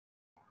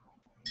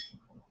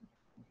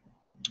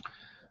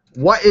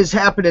What is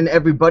happening,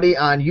 everybody,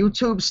 on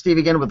YouTube? Steve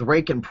again with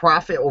Rake and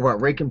Profit over at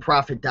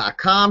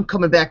rakeandprofit.com.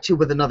 Coming back to you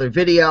with another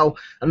video,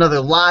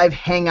 another live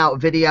hangout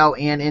video.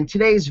 And in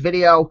today's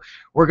video,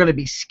 we're going to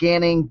be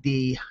scanning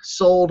the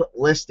sold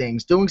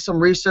listings, doing some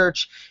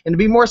research. And to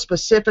be more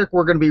specific,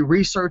 we're going to be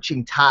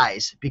researching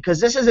ties, because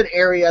this is an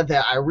area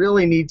that I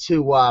really need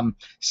to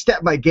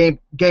step my game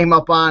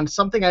up on,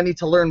 something I need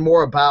to learn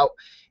more about.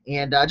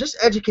 And just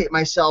educate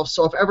myself,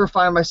 so if I ever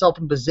find myself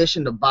in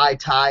position to buy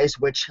ties,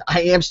 which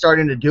I am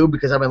starting to do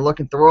because I've been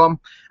looking through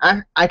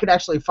them, I could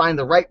actually find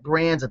the right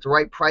brands at the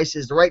right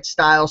prices, the right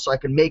style, so I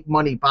can make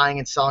money buying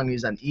and selling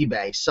these on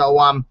eBay.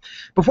 So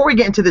before we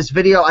get into this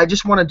video, I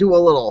just want to do a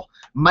little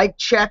mic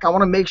check. I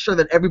want to make sure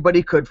that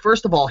everybody could,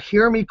 first of all,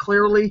 hear me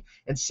clearly,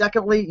 and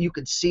secondly, you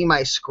could see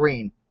my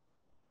screen.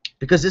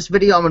 Because this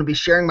video, I'm going to be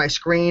sharing my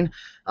screen.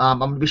 I'm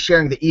going to be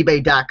sharing the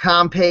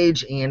eBay.com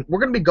page, and we're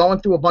going to be going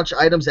through a bunch of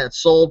items that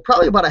sold,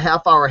 probably about a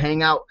half-hour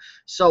hangout.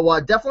 So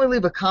definitely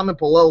leave a comment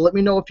below. Let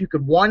me know if you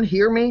could, one,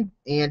 hear me,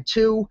 and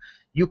two,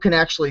 you can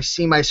actually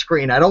see my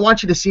screen. I don't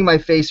want you to see my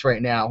face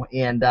right now,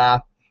 and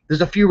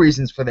there's a few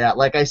reasons for that.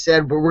 Like I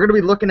said, we're going to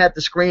be looking at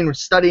the screen, we're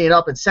studying it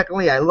up, and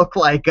secondly, I look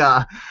like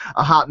a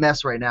hot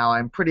mess right now.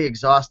 I'm pretty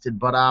exhausted,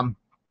 but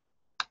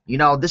you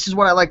know, this is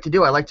what I like to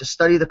do. I like to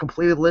study the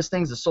completed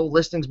listings, the sold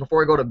listings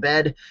before I go to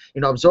bed,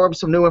 you know, absorb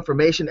some new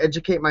information,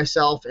 educate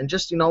myself, and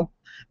just, you know,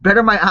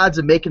 better my odds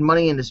of making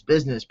money in this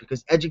business,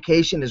 because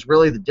education is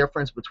really the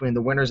difference between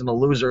the winners and the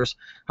losers,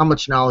 how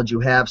much knowledge you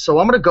have. So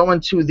I'm going to go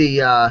into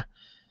the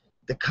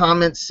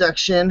comments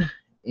section,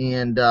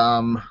 and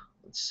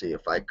let's see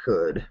if I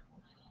could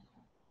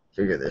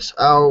figure this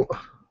out.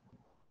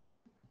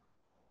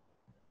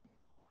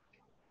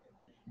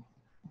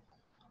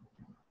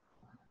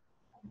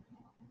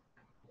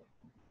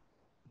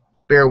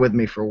 Bear with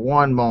me for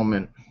one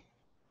moment.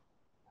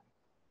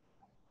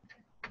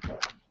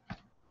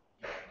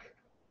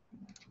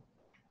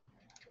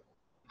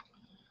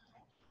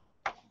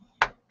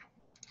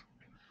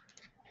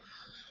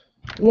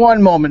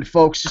 One moment,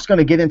 folks. Just going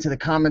to get into the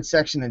comment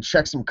section and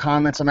check some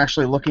comments. I'm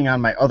actually looking on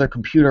my other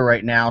computer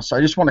right now, so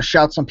I just want to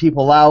shout some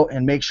people out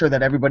and make sure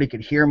that everybody could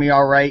hear me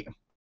all right.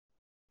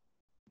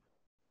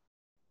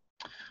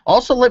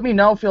 Also, let me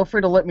know, feel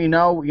free to let me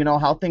know, you know,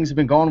 how things have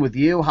been going with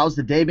you. How's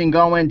the day been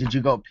going? Did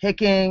you go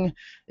picking?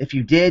 If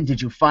you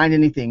did you find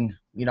anything,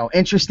 you know,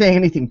 interesting,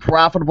 anything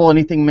profitable,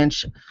 anything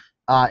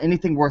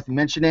worth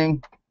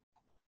mentioning?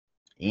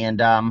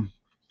 And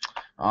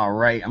all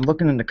right, I'm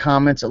looking in the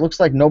comments. It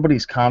looks like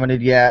nobody's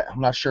commented yet.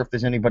 I'm not sure if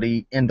there's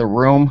anybody in the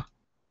room.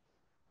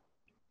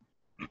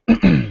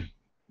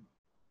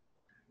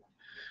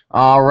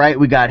 All right,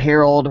 we got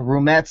Harold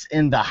Rumet's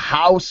in the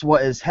house.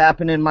 What is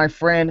happening, my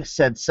friend?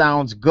 Said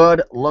sounds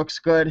good, looks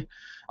good.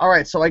 All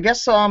right, so I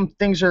guess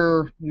things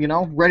are, you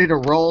know, ready to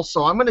roll.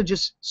 So I'm going to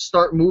just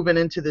start moving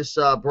into this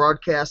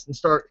broadcast and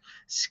start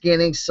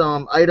scanning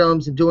some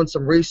items and doing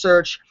some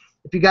research.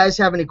 If you guys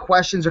have any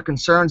questions or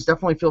concerns,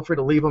 definitely feel free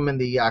to leave them in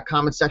the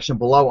comment section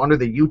below under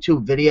the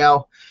YouTube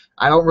video.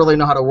 I don't really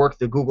know how to work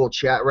the Google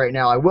chat right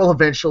now. I will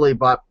eventually,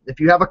 but if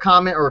you have a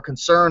comment or a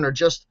concern or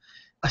just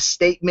a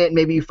statement,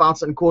 maybe you found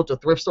something cool at the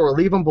thrift store,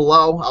 leave them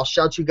below. I'll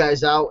shout you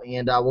guys out,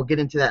 and we'll get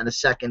into that in a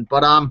second.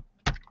 But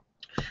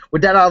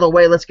with that out of the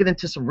way, let's get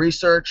into some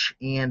research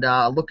and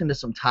look into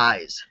some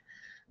ties.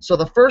 So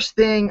the first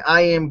thing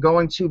I am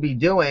going to be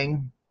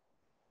doing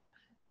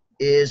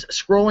is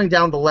scrolling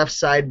down the left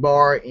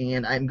sidebar,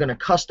 and I'm going to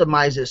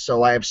customize it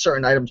so I have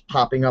certain items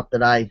popping up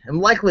that I am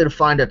likely to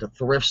find at the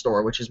thrift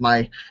store, which is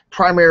my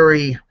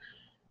primary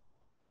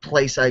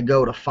place I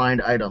go to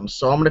find items.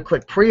 So I'm going to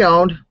click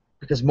pre-owned,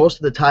 because most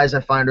of the ties I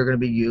find are going to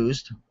be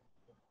used.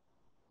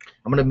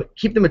 I'm going to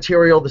keep the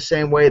material the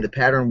same way, the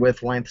pattern,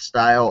 width, length,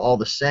 style, all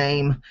the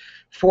same.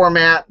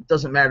 Format,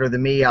 doesn't matter to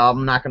me.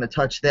 I'm not going to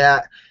touch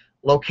that.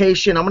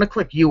 Location, I'm going to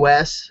click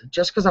US,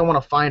 just because I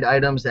want to find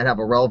items that have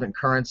a relevant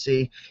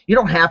currency. You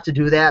don't have to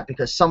do that,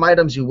 because some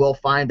items you will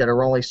find that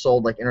are only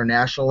sold like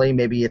internationally.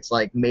 Maybe it's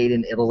like made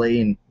in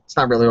Italy, and it's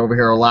not really over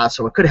here a lot,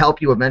 so it could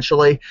help you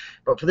eventually.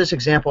 But for this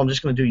example, I'm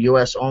just going to do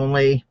US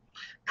only.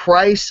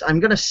 Price, I'm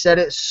going to set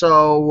it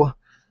so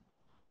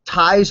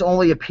ties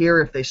only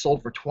appear if they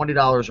sold for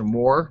 $20 or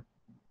more.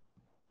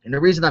 And the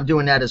reason I'm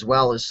doing that as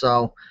well is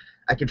so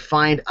I can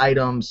find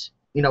items,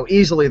 you know,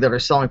 easily that are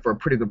selling for a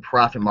pretty good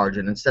profit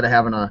margin, instead of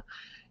having to,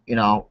 you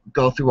know,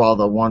 go through all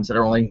the ones that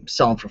are only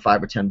selling for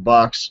 $5 or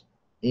 $10.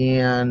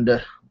 And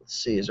let's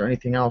see, is there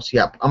anything else?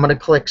 Yep, I'm going to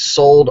click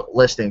sold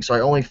listing, so I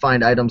only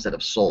find items that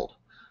have sold.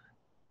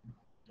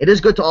 It is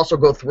good to also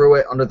go through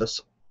it under the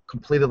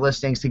completed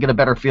listings to get a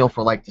better feel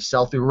for like the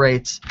sell-through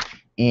rates,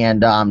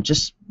 and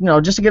just, you know,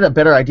 just to get a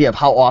better idea of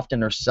how often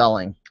they're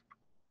selling.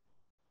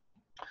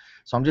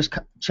 So I'm just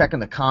checking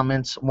the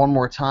comments one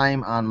more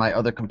time on my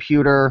other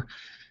computer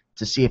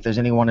to see if there's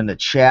anyone in the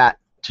chat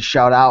to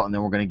shout out, and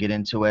then we're going to get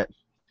into it.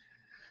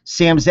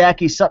 Sam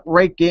Zaki, sup,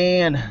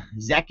 Raking.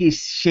 Zaki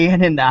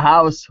Shan in the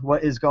house.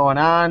 What is going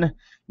on?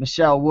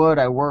 Michelle Wood,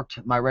 I worked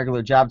my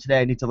regular job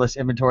today. I need to list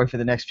inventory for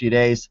the next few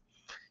days.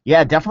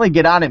 Yeah, definitely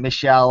get on it,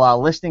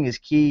 Michelle. Listing is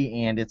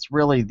key, and it's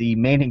really the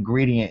main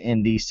ingredient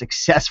in the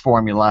success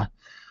formula.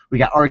 We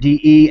got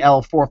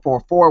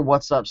RDEL444.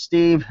 What's up,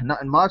 Steve?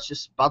 Nothing much.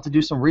 Just about to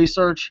do some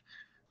research.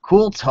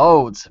 Cool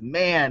toads,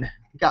 man.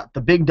 Got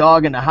the big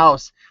dog in the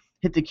house.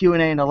 Hit the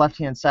Q&A on the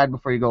left-hand side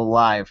before you go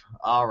live.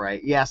 All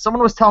right. Yeah,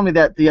 someone was telling me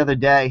that the other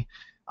day.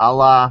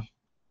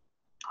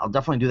 I'll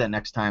definitely do that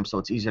next time, so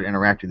it's easier to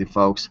interact with you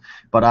folks.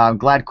 But I'm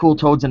glad Cool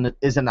Toads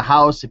is in the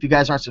house. If you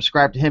guys aren't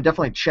subscribed to him,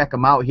 definitely check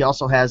him out. He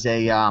also has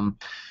a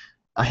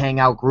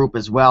hangout group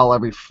as well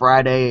every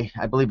Friday.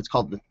 I believe it's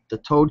called the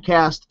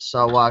Toadcast.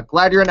 So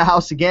glad you're in the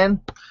house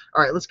again.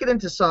 All right, let's get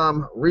into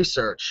some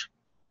research.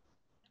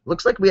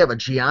 Looks like we have a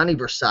Gianni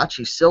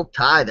Versace silk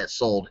tie that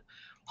sold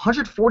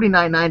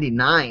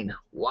 $149.99.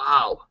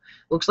 Wow.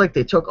 Looks like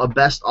they took a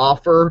best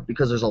offer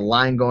because there's a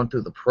line going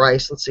through the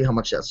price. Let's see how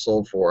much that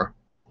sold for.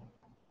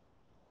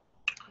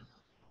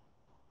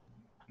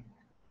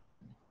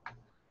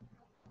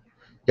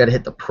 Got to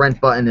hit the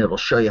print button. It'll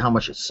show you how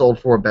much it sold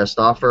for, best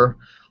offer.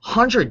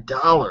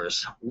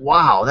 $100.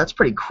 Wow, that's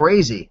pretty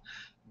crazy.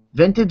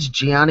 Vintage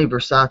Gianni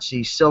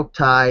Versace silk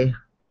tie,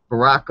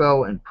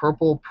 Baracco, and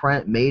purple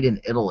print made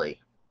in Italy.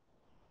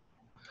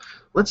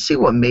 Let's see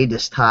what made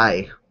this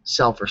tie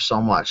sell for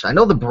so much. I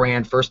know the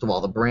brand, first of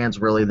all. The brand's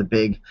really the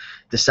big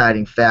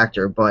deciding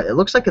factor, but it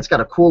looks like it's got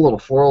a cool little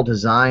floral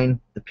design.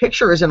 The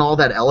picture isn't all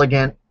that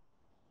elegant.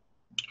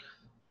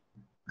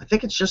 I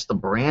think it's just the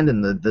brand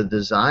and the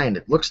design.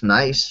 It looks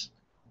nice.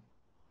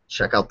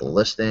 Check out the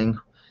listing.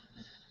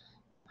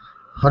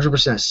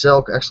 100%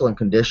 silk, excellent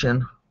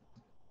condition.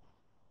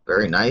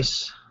 Very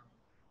nice.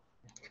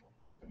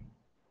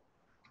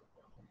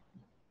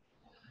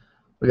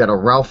 We got a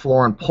Ralph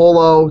Lauren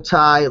polo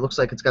tie. It looks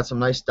like it's got some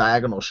nice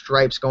diagonal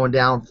stripes going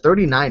down.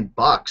 39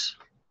 bucks.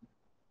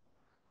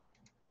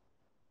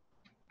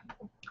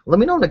 Let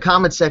me know in the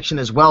comment section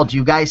as well. Do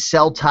you guys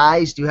sell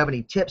ties? Do you have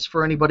any tips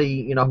for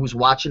anybody who's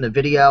watching the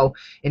video?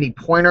 Any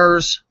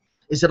pointers?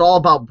 Is it all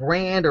about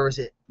brand, or is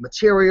it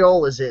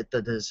material? Is it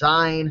the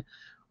design?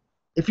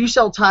 If you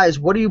sell ties,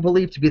 what do you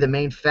believe to be the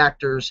main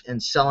factors in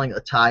selling a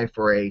tie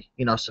for a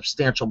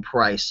substantial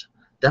price?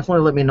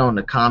 Definitely let me know in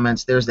the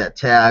comments. There's that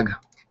tag.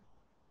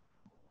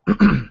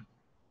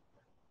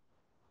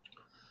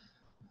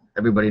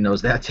 Everybody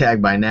knows that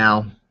tag by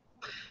now.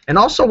 And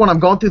also, when I'm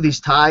going through these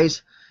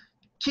ties,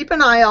 keep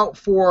an eye out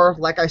for,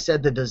 like I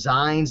said, the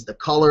designs, the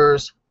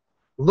colors.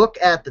 Look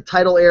at the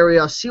title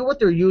area. See what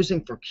they're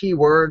using for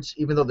keywords,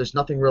 even though there's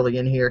nothing really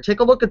in here. Take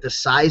a look at the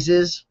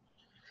sizes.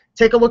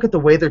 Take a look at the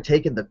way they're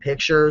taking the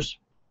pictures,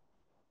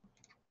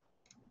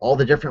 all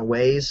the different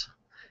ways.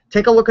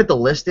 Take a look at the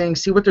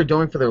listings. See what they're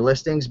doing for their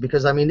listings,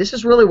 because, I mean, this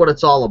is really what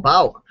it's all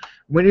about.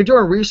 When you're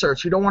doing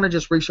research, you don't want to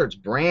just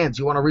research brands.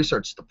 You want to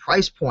research the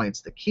price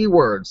points, the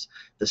keywords,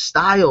 the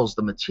styles,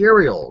 the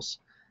materials.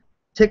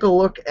 Take a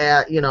look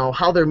at,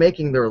 how they're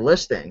making their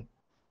listing.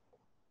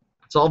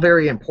 It's all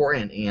very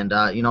important, and,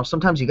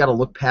 sometimes you got to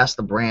look past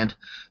the brand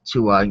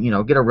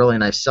to, get a really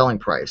nice selling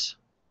price.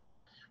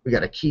 We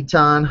got a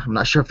Kiton. I'm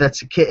not sure if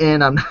that's a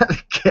kitten.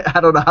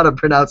 I don't know how to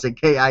pronounce it.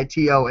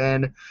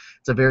 Kiton.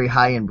 It's a very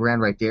high-end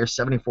brand right there.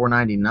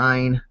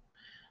 $74.99.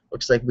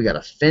 Looks like we got a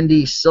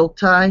Fendi silk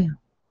tie.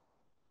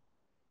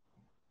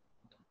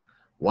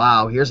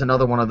 Wow, here's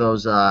another one of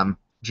those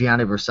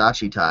Gianni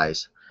Versace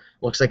ties.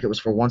 Looks like it was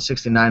for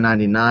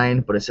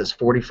 $169.99, but it says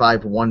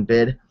 45 one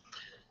bid.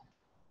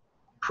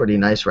 Pretty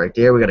nice right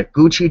there. We got a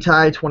Gucci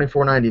tie,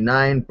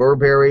 $24.99.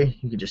 Burberry.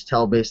 You can just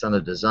tell based on the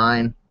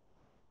design.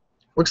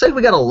 Looks like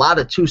we got a lot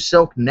of two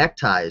silk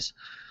neckties.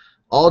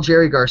 All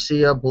Jerry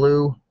Garcia,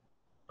 blue,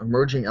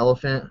 emerging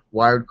elephant,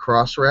 wired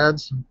cross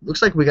rads.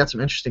 Looks like we got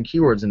some interesting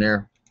keywords in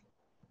there.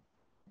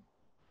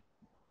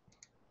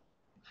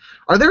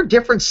 Are there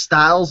different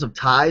styles of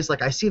ties?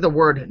 Like, I see the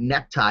word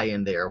necktie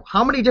in there.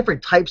 How many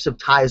different types of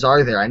ties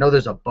are there? I know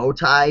there's a bow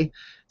tie.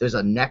 There's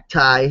a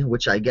necktie,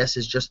 which I guess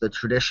is just the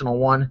traditional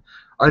one.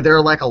 Are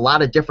there, like, a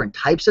lot of different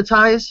types of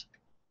ties?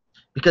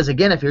 Because,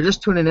 again, if you're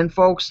just tuning in,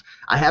 folks,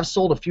 I have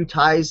sold a few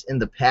ties in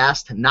the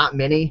past, not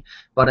many,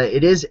 but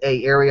it is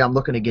an area I'm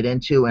looking to get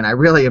into, and I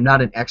really am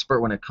not an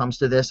expert when it comes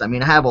to this. I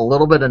mean, I have a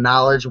little bit of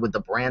knowledge with the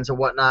brands and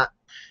whatnot,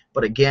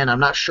 but, again, I'm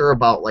not sure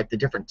about, like, the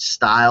different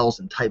styles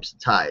and types of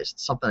ties.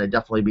 It's something I'd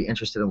definitely be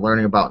interested in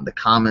learning about in the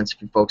comments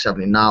if you folks have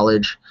any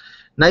knowledge.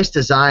 Nice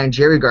design.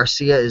 Jerry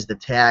Garcia is the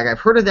tag. I've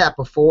heard of that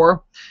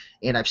before,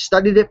 and I've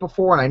studied it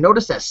before, and I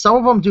noticed that some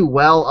of them do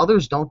well,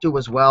 others don't do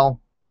as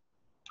well.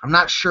 I'm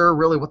not sure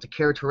really what the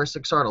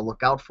characteristics are to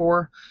look out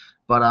for,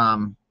 but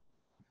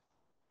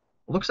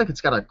it looks like it's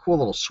got a cool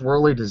little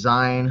swirly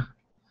design.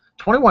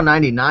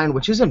 $21.99,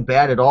 which isn't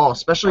bad at all,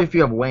 especially if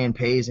you have weigh and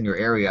pays in your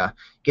area.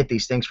 Get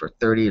these things for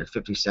 30 to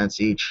 50 cents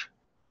each.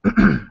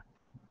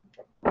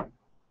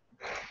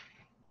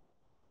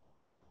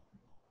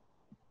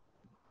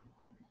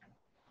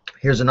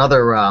 Here's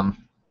another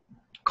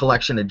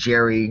collection of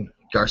Jerry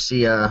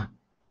Garcia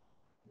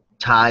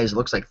ties. It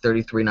looks like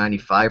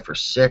 $33.95 for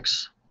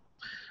 6.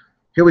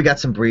 Here we got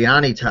some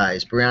Brioni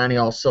ties.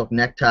 Brioni all silk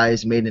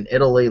neckties made in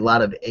Italy, a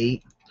lot of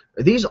 8.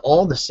 Are these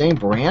all the same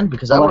brand?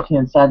 Because I'll let you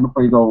inside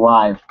before you go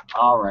live.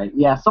 All right.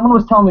 Yeah, someone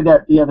was telling me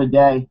that the other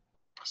day.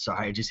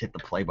 Sorry, I just hit the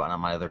play button on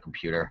my other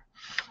computer.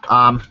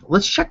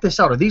 Let's check this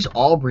out. Are these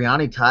all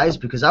Brioni ties?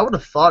 Because I would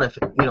have thought if,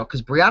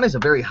 because Brioni is a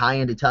very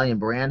high-end Italian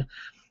brand,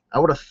 I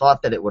would have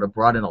thought that it would have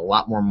brought in a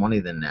lot more money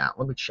than that.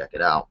 Let me check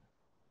it out.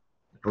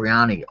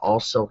 Brioni, all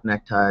silk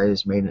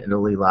neckties, made in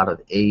Italy, lot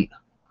of 8.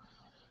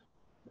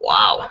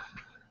 Wow.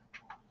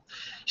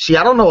 See,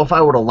 I don't know if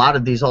I would have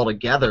allotted these all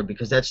together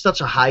because that's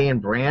such a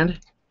high-end brand.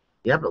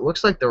 Yeah, but it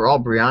looks like they're all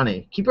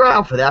Brioni. Keep your eye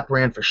out for that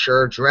brand for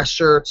sure. Dress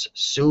shirts,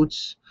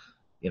 suits,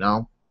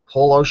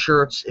 polo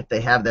shirts. If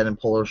they have that in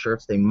polo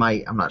shirts, they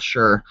might. I'm not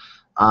sure.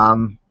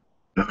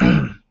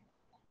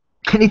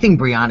 Anything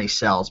Brioni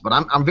sells, but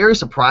I'm very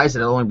surprised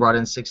that it only brought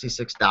in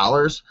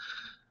 $66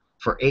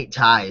 for 8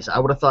 ties. I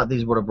would have thought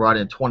these would have brought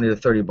in 20 to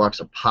 30 bucks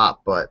a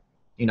pop, but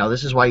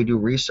this is why you do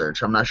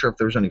research. I'm not sure if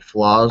there's any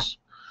flaws.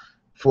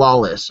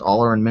 Flawless,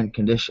 all are in mint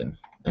condition.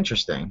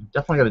 Interesting.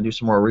 Definitely got to do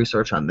some more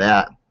research on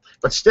that.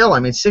 But still, I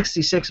mean,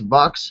 66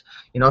 bucks.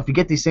 If you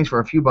get these things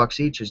for a few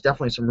bucks each, there's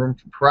definitely some room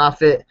for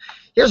profit.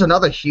 Here's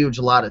another huge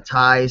lot of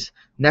ties.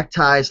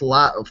 Neckties,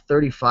 lot of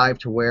 35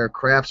 to wear.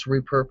 Crafts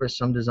repurposed,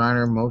 some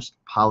designer, most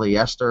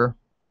polyester.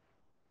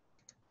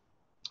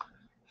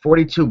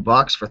 42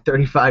 bucks for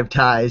 35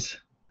 ties.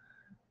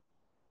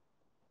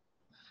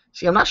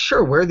 See, I'm not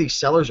sure where these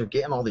sellers are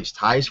getting all these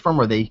ties from,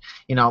 or they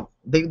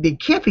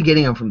can't be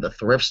getting them from the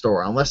thrift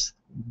store unless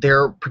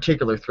their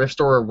particular thrift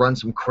store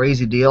runs some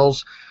crazy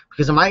deals.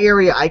 Because in my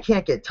area, I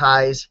can't get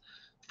ties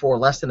for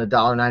less than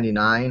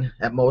 $1.99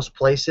 at most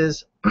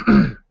places.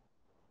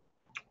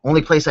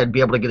 Only place I'd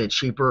be able to get it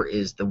cheaper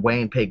is the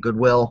Weigh and Pay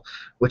Goodwill,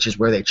 which is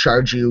where they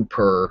charge you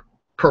per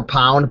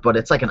pound, but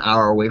it's like an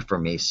hour away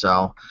from me.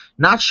 So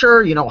not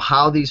sure,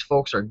 how these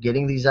folks are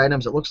getting these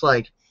items. It looks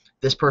like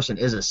this person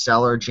is a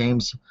seller,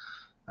 James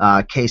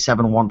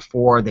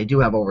K714. They do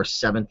have over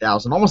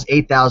 7,000, almost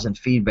 8,000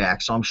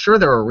 feedback. So I'm sure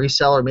they're a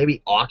reseller,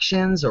 maybe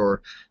auctions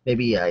or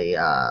maybe a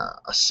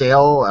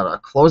sale,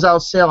 a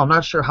closeout sale. I'm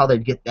not sure how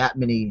they'd get that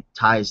many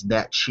ties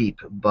that cheap,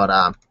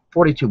 but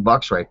 42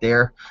 bucks right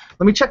there.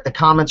 Let me check the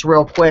comments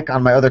real quick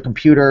on my other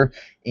computer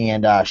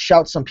and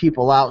shout some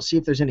people out, see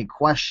if there's any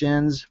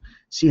questions,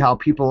 see how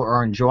people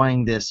are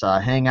enjoying this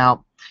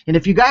hangout. And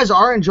if you guys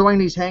are enjoying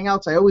these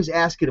hangouts, I always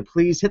ask you to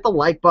please hit the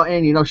like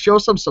button, show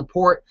some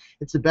support.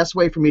 It's the best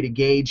way for me to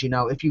gauge,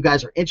 if you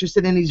guys are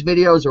interested in these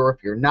videos or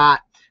if you're not.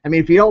 I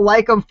mean, if you don't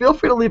like them, feel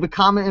free to leave a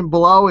comment in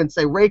below and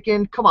say,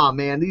 Rakin, come on,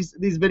 man, these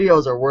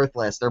videos are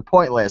worthless. They're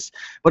pointless.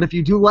 But if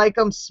you do like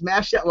them,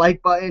 smash that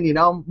like button,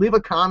 leave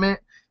a comment.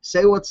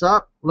 Say what's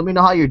up. Let me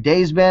know how your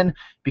day's been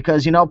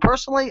because,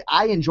 personally,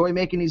 I enjoy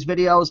making these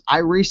videos. I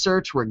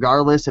research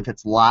regardless if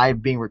it's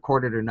live, being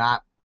recorded or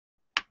not.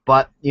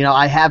 But,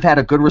 I have had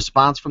a good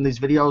response from these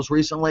videos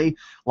recently.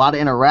 A lot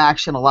of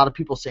interaction, a lot of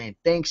people saying,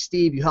 thanks,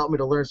 Steve, you helped me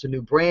to learn some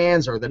new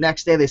brands. Or the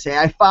next day they say,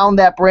 I found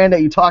that brand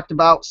that you talked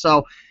about.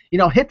 So,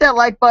 hit that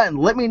like button.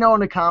 Let me know in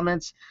the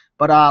comments.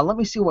 But let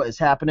me see what is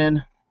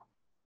happening.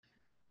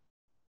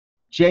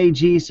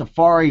 JG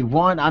Safari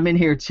 1, I'm in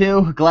here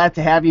too. Glad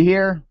to have you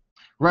here.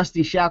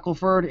 Rusty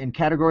Shackelford, in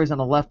categories on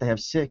the left, they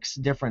have 6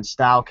 different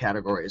style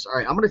categories. All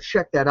right, I'm going to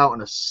check that out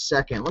in a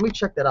second. Let me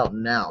check that out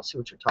now, see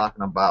what you're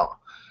talking about,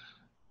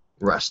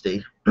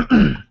 Rusty.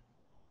 All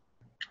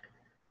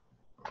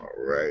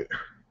right.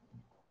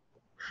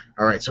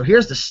 All right, so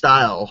here's the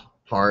style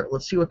part.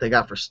 Let's see what they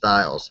got for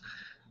styles.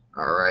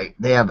 All right,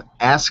 they have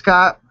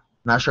ascot,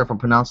 not sure if I'm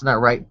pronouncing that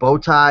right, bow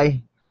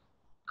tie,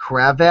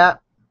 cravat,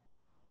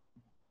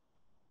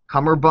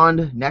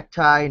 cummerbund,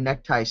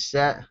 necktie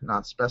set,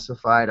 not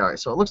specified. All right,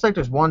 so it looks like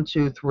there's 1,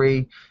 2,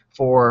 3,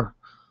 4,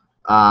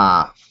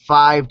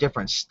 5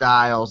 different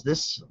styles.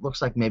 This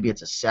looks like maybe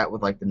it's a set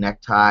with like the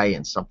necktie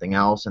and something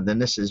else, and then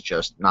this is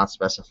just not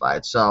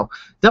specified. So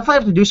definitely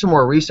have to do some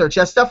more research.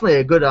 That's definitely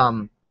a good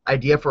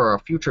idea for a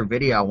future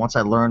video once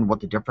I learn what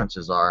the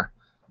differences are.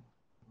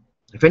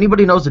 If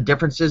anybody knows the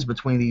differences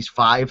between these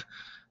 5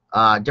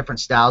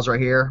 different styles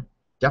right here,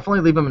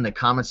 definitely leave them in the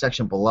comment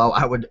section below.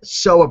 I would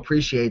so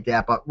appreciate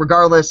that. But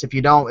regardless, if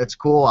you don't, it's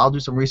cool. I'll do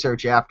some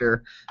research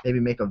after, maybe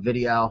make a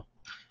video.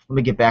 Let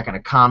me get back in the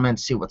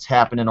comments, see what's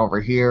happening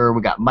over here.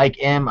 We got Mike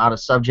M out of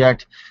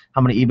subject.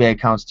 How many eBay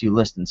accounts do you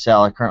list and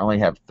sell? I currently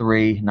have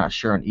 3. Not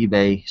sure an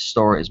eBay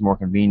store is more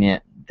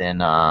convenient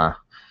than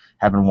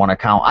having 1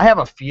 account. I have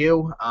a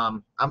few.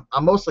 I'm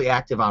mostly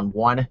active on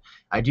 1.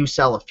 I do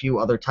sell a few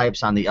other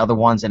types on the other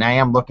ones, and I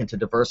am looking to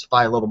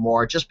diversify a little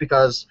more just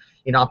because,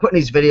 I'm putting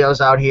these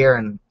videos out here,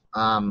 and,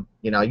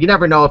 you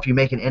never know if you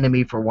make an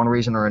enemy for one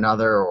reason or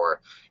another,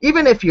 or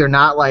even if you're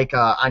not, like,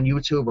 on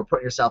YouTube or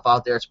putting yourself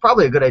out there, it's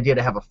probably a good idea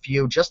to have a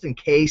few just in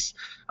case.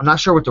 I'm not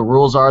sure what the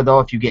rules are,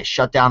 though. If you get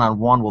shut down on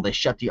one, will they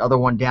shut the other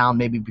one down,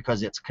 maybe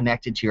because it's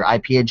connected to your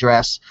IP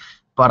address?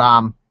 But,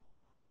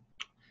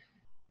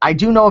 I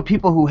do know of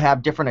people who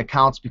have different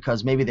accounts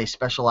because maybe they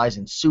specialize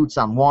in suits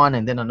on one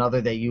and then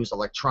another they use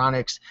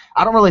electronics.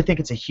 I don't really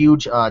think it's a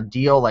huge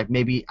deal. Like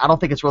maybe I don't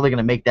think it's really going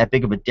to make that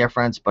big of a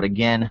difference. But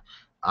again,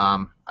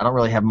 I don't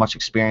really have much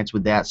experience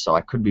with that, so I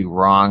could be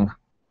wrong.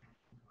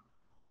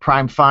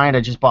 Prime find.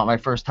 I just bought my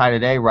first tie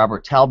today.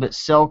 Robert Talbot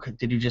silk.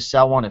 Did you just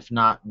sell one? If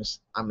not,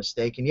 I'm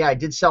mistaken. Yeah, I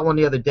did sell one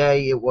the other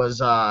day. It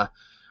was a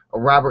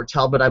Robert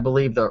Talbot, I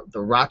believe, the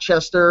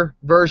Rochester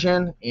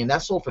version, and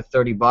that sold for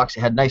 30 bucks.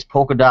 It had nice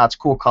polka dots,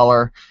 cool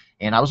color,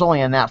 and I was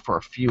only in that for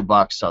a few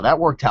bucks, so that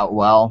worked out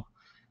well.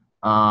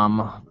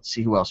 Let's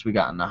see who else we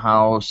got in the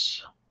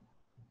house.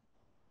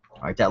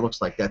 All right, that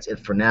looks like that's it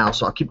for now.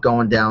 So I'll keep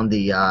going down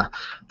the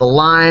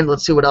line.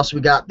 Let's see what else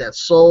we got that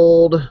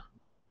sold.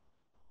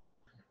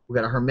 We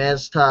got a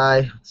Hermes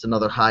tie. It's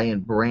another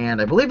high-end brand.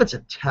 I believe it's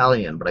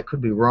Italian, but I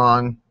could be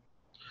wrong.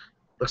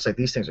 Looks like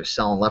these things are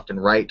selling left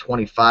and right.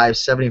 25,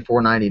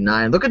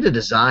 74.99. Look at the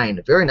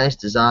design. Very nice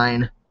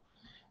design.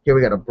 Here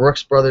we got a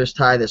Brooks Brothers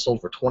tie that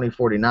sold for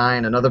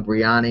 $20.49. Another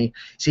Briani.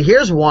 See,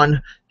 here's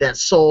one that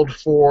sold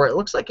for, it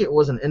looks like it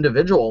was an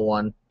individual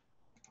one.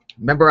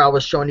 Remember I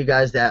was showing you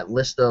guys that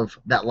list of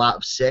that lot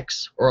of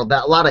 6 or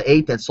that lot of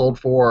 8 that sold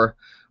for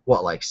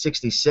what, like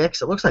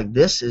 66? It looks like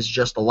this is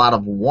just a lot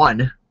of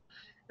 1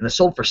 and it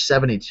sold for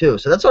 72.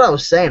 So that's what I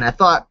was saying. I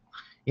thought,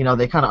 you know,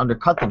 they kind of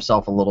undercut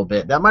themselves a little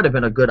bit. That might have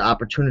been a good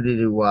opportunity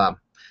to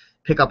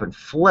pick up and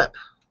flip.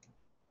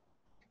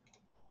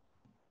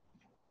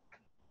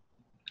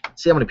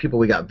 Let's see how many people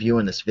we got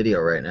viewing this video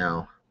right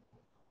now.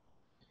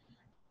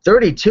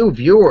 32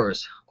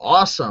 viewers.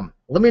 Awesome.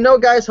 Let me know,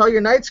 guys, how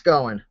your night's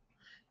going.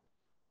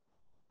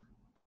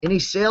 Any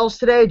sales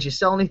today? Did you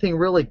sell anything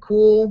really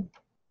cool?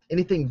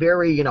 Anything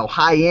very, you know,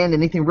 high-end?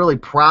 Anything really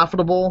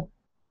profitable?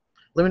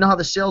 Let me know how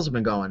the sales have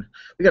been going.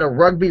 We got a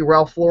Rugby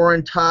Ralph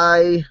Lauren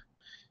tie,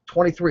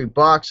 23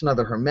 bucks.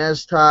 Another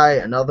Hermes tie,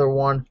 another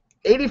one.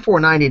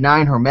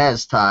 $84.99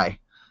 Hermes tie.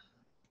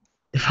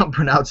 If I'm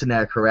pronouncing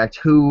that correct,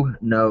 who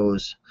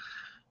knows?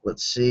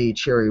 Let's see,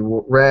 cherry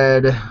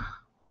red,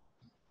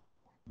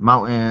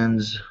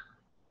 mountains.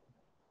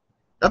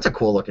 That's a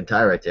cool looking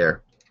tie right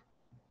there.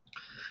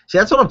 See,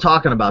 that's what I'm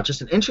talking about.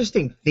 Just an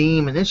interesting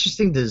theme, an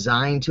interesting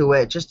design to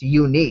it, just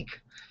unique.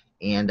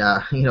 And,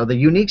 you know, the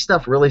unique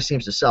stuff really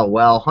seems to sell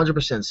well.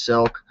 100%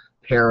 silk,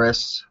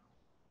 Paris.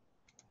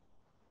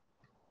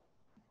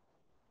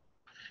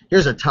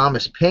 Here's a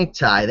Thomas Pink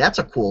tie. That's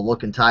a cool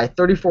looking tie.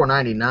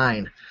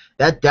 $34.99.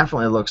 That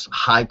definitely looks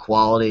high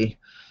quality.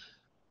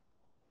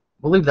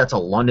 I believe that's a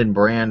London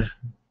brand.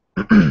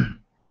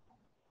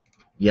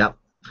 Yep.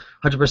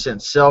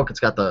 100% silk. It's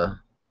got the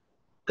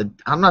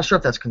I'm not sure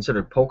if that's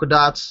considered polka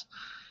dots.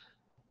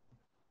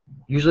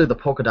 Usually the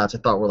polka dots I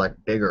thought were like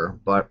bigger,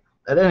 but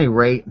at any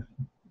rate,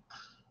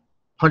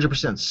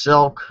 100%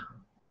 silk.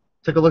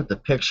 Take a look at the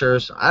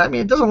pictures. I mean,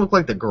 it doesn't look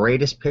like the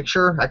greatest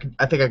picture.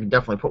 I think I could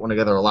definitely put one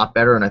together a lot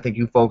better, and I think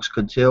you folks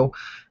could too.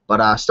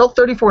 But still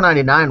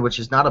 $34.99, which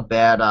is not a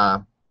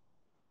bad,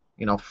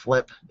 you know,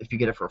 flip if you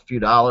get it for a few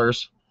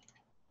dollars.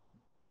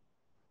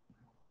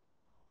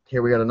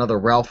 Here we got another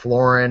Ralph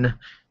Lauren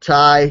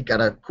tie. Got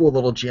a cool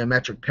little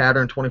geometric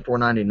pattern,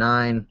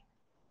 $24.99.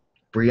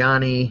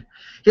 Briani.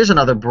 Here's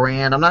another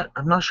brand. I'm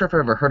not sure if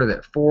I've ever heard of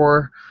it.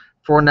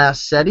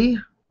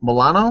 Fornasetti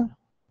Milano.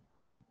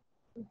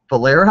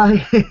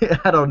 Valeri?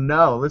 I don't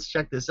know. Let's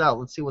check this out.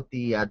 Let's see what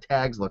the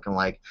tag's looking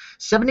like.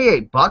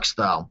 78 bucks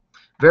though.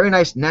 Very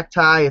nice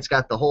necktie. It's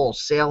got the whole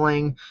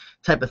sailing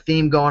type of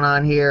theme going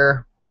on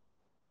here.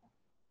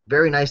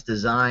 Very nice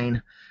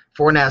design.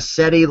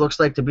 Fornasetti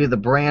looks like to be the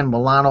brand.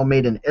 Milano,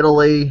 made in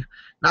Italy.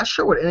 Not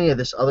sure what any of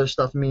this other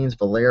stuff means.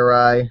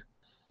 Valeri.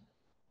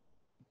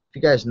 If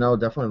you guys know,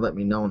 definitely let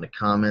me know in the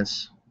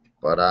comments.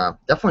 But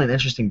definitely an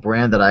interesting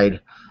brand that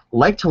I'd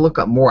like to look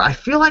up more. I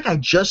feel like I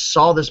just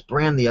saw this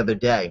brand the other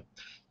day.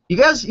 You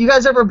guys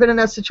ever been in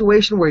that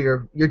situation where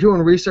you're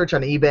doing research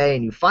on eBay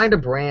and you find a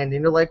brand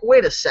and you're like,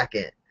 wait a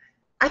second,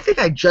 I think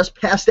I just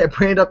passed that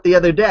brand up the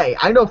other day.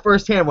 I know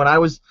firsthand when I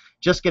was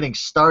just getting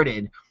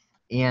started.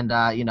 And,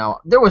 you know,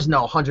 there was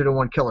no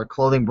 101 killer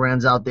clothing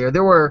brands out there.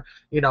 There were,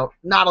 you know,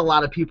 not a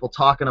lot of people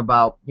talking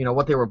about, you know,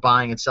 what they were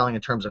buying and selling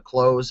in terms of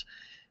clothes.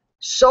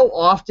 So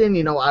often,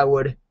 you know, I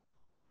would,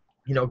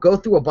 you know, go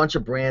through a bunch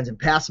of brands and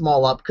pass them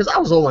all up because I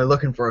was only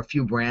looking for a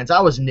few brands. I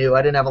was new.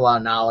 I didn't have a lot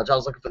of knowledge. I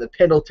was looking for the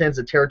Pendletons,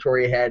 the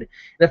Territory Ahead.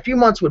 And a few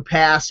months would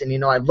pass, and, you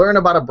know, I'd learn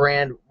about a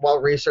brand while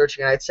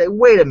researching, and I'd say,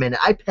 wait a minute,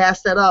 I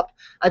passed that up.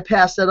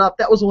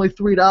 That was only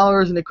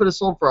 $3, and it could have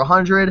sold for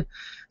 $100.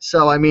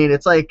 So, I mean,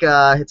 it's like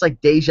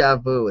deja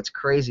vu. It's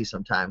crazy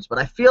sometimes. But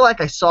I feel like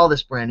I saw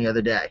this brand the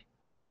other day.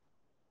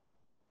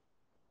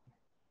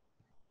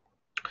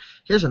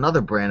 Here's another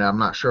brand I'm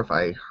not sure if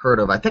I heard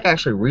of. I think I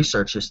actually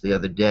researched this the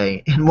other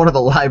day in one of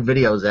the live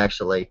videos,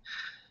 actually.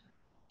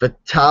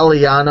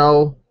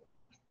 Vitaliano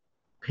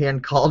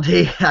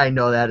Pancaldi. I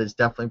know that is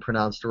definitely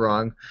pronounced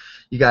wrong.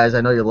 You guys,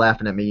 I know you're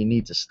laughing at me. You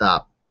need to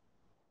stop.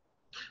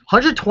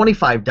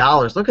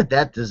 $125. Look at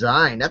that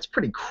design. That's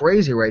pretty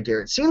crazy right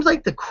there. It seems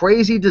like the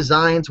crazy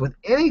designs with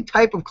any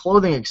type of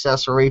clothing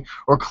accessory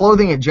or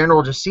clothing in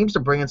general just seems to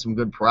bring in some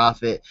good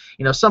profit.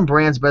 You know, some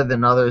brands better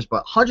than others,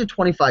 but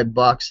 125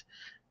 bucks.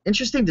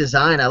 Interesting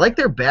design. I like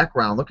their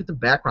background. Look at the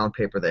background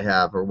paper they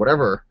have or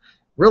whatever.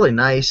 Really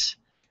nice.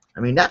 I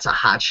mean, that's a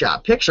hot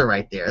shot picture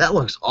right there. That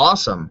looks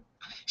awesome.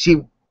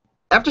 See,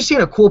 after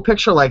seeing a cool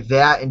picture like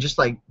that and just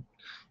like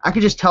I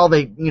could just tell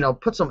they,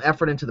 put some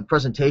effort into the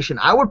presentation.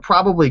 I would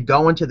probably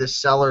go into this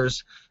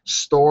seller's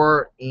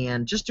store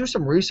and just do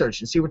some research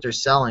and see what they're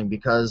selling,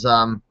 because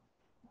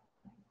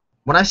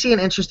when I see an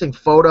interesting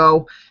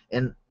photo,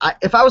 and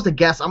if I was to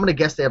guess, I'm going to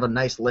guess they have a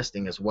nice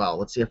listing as well.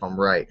 Let's see if I'm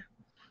right.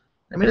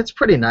 I mean, it's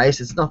pretty nice.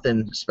 It's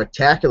nothing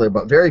spectacular,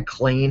 but very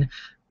clean.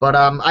 But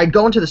I'd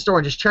go into the store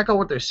and just check out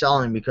what they're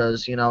selling,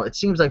 because, it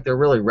seems like they're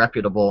really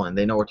reputable and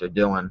they know what they're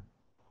doing.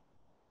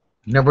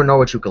 You never know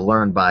what you can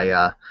learn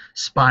by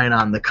spying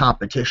on the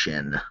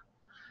competition.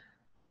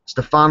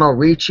 Stefano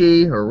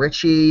Ricci, I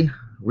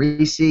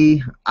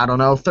don't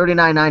know,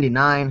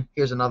 $39.99.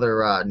 Here's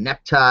another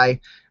necktie.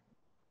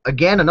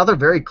 Again, another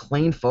very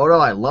clean photo.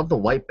 I love the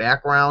white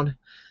background.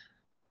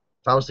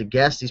 If I was to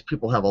guess, these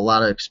people have a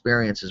lot of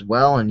experience as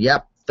well. And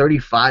yep,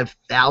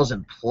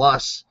 35,000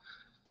 plus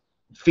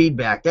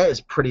feedback. That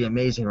is pretty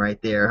amazing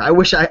right there.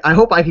 I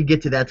hope I could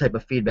get to that type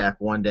of feedback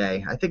one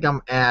day. I think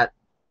I'm at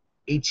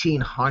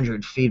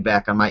 1,800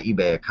 feedback on my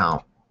eBay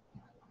account.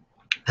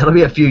 That'll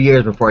be a few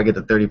years before I get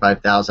to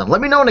 35,000.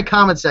 Let me know in the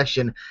comment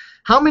section,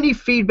 how many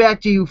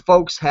feedback do you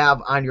folks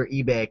have on your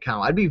eBay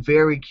account? I'd be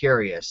very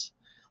curious.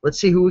 Let's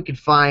see who we can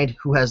find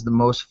who has the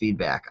most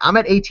feedback. I'm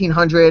at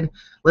 1,800.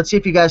 Let's see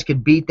if you guys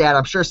could beat that.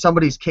 I'm sure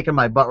somebody's kicking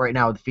my butt right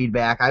now with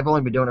feedback. I've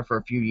only been doing it for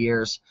a few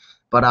years.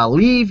 But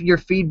leave your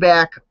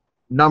feedback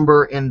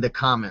number in the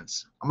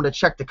comments. I'm going to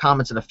check the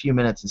comments in a few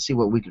minutes and see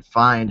what we can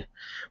find.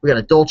 We got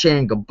a Dolce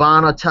 &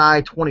 Gabbana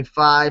tie,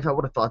 25. I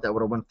would have thought that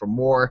would have went for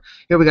more.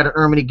 Here we got an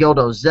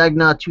Ermenegildo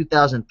Zegna,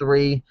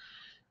 2003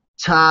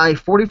 tie,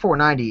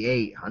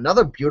 $44.98.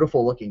 Another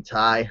beautiful looking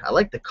tie. I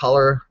like the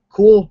color.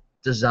 Cool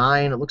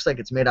design. It looks like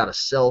it's made out of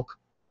silk.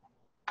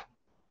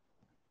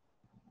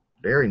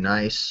 Very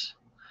nice.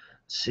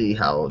 Let's see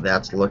how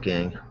that's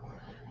looking.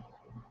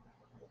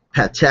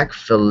 Patek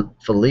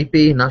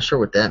Philippe. Not sure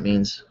what that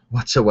means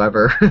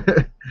whatsoever.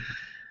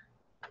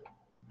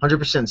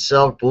 100%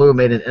 silk, blue,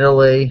 made in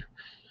Italy.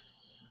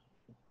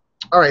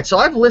 Alright, so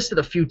I've listed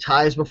a few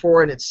ties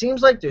before, and it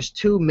seems like there's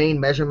two main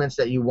measurements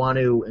that you want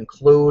to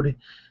include.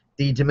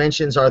 The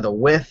dimensions are the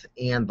width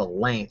and the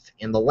length.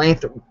 And the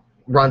length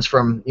runs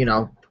from,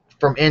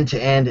 from end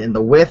to end, and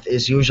the width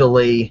is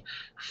usually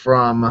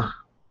from,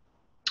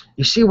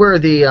 you see where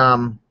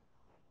the,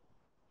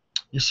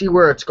 you see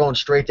where it's going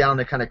straight down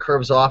and it kind of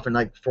curves off and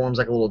like forms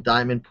like a little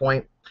diamond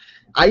point.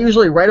 I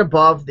usually, right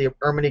above the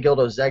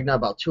Ermenegildo Zegna,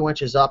 about 2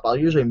 inches up, I'll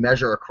usually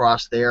measure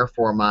across there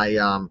for my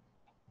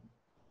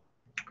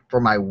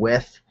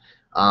width.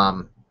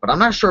 But I'm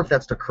not sure if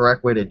that's the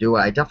correct way to do it.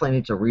 I definitely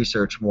need to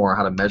research more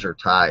how to measure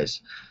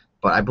ties.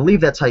 But I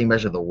believe that's how you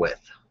measure the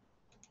width.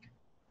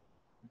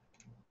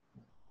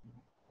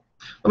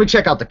 Let me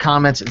check out the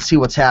comments and see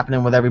what's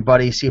happening with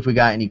everybody, see if we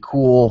got any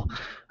cool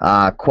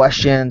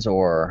questions,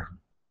 or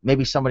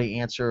maybe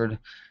somebody answered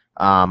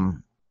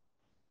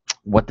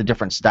what the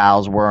different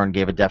styles were and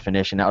gave a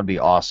definition. That would be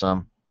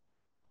awesome.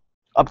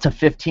 Up to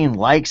 15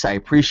 likes. I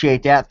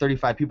appreciate that.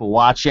 35 people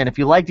watching. If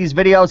you like these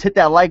videos, hit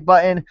that like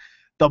button.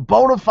 The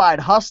Bonafide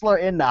Hustler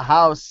in the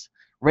house.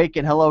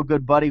 Rakin, hello,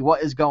 good buddy.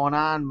 What is going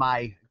on?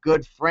 My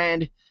good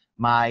friend,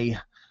 my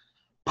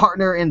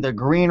partner in the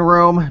green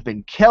room.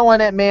 Been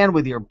killing it, man,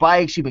 with your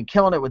bikes. You've been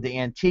killing it with the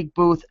antique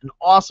booth. An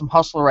awesome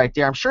hustler right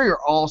there. I'm sure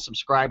you're all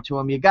subscribed to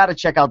him. You got to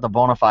check out the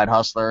Bonafide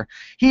Hustler.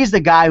 He's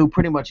the guy who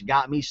pretty much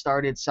got me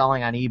started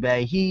selling on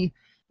eBay.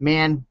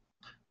 Man,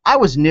 I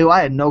was new.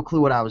 I had no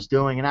clue what I was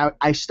doing, and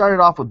I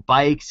started off with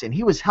bikes, and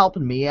he was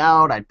helping me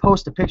out. I'd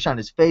post a picture on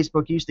his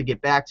Facebook. He used to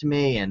get back to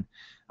me, and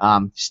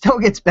still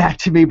gets back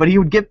to me, but he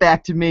would get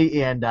back to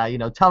me and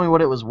tell me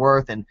what it was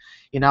worth. And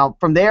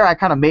from there, I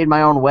kind of made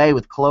my own way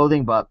with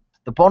clothing. But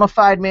the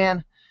Bonafide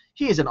man,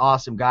 he is an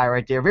awesome guy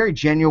right there. Very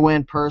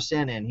genuine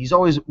person, and he's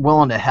always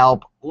willing to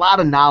help. A lot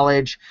of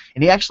knowledge,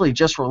 and he actually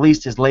just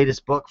released his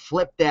latest book,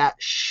 Flip That.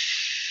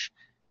 Shh,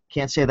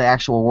 can't say the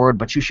actual word,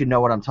 but you should know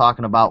what I'm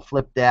talking about.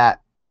 Flip That.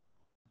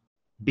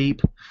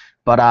 Beep.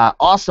 But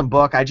awesome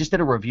book. I just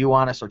did a review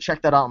on it, so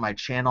check that out on my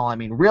channel. I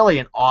mean, really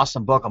an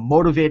awesome book, a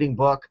motivating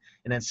book,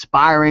 an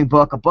inspiring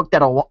book, a book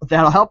that'll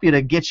help you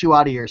to get you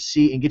out of your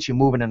seat and get you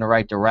moving in the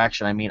right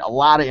direction. I mean, a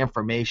lot of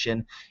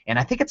information, and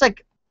I think it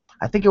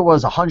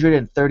was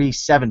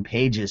 137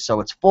 pages, so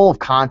it's full of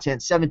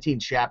content, 17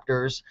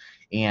 chapters,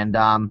 and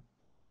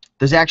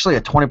there's actually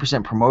a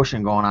 20%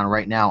 promotion going on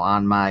right now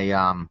on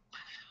my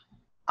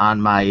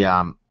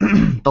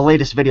the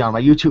latest video on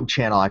my YouTube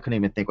channel. I couldn't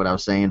even think what I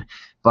was saying.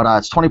 But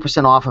it's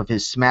 20% off of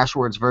his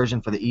Smashwords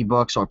version for the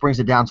ebook, so it brings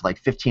it down to like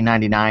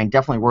 $15.99.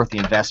 Definitely worth the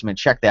investment.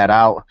 Check that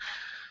out.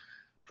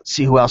 Let's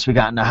see who else we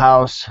got in the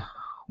house.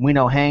 We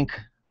know Hank.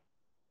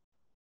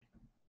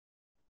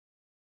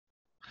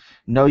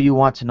 Know you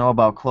want to know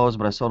about clothes,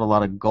 but I sold a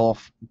lot of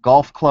golf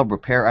club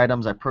repair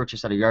items. I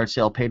purchased at a yard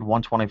sale, paid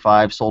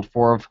 $125, sold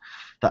 4 of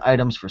the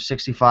items for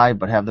 $65,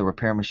 but have the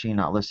repair machine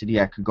not listed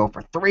yet. I could go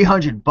for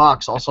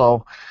 $300.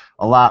 Also,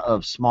 a lot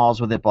of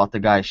smalls with it. Bought the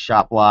guy's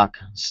shop block,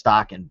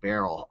 stock, and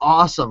barrel.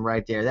 Awesome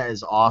right there. That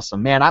is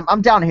awesome, man.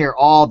 I'm down here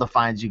all the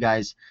finds you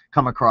guys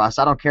come across.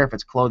 I don't care if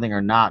it's clothing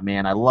or not,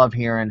 man. I love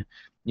hearing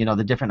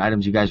the different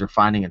items you guys are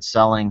finding and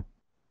selling.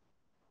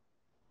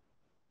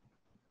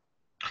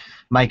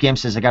 Mike M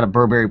says, I got a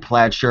Burberry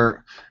plaid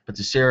shirt, but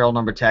the serial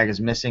number tag is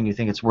missing. You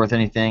think it's worth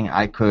anything?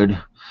 I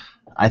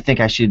think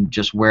I should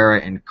just wear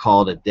it and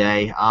call it a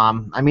day.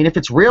 I mean, if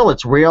it's real,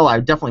 it's real. I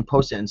would definitely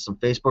post it in some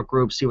Facebook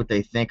groups, see what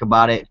they think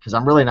about it, because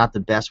I'm really not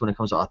the best when it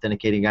comes to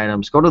authenticating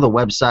items. Go to the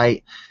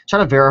website, try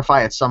to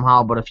verify it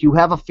somehow, but if you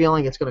have a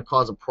feeling it's going to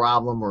cause a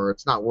problem or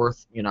it's not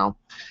worth,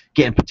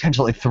 getting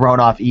potentially thrown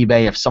off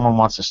eBay if someone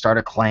wants to start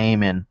a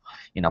claim and,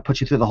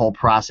 put you through the whole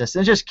process,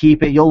 then just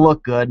keep it. You'll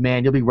look good,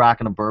 man. You'll be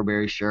rocking a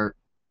Burberry shirt.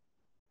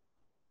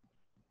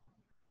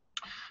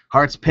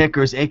 Hearts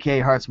Pickers,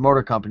 a.k.a. Hearts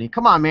Motor Company.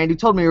 Come on, man. You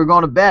told me you were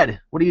going to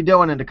bed. What are you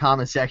doing in the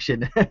comment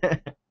section?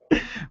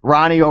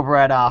 Ronnie over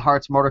at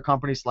Hearts Motor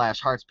Company /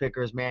 Hearts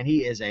Pickers, man,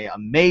 he is an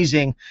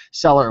amazing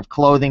seller of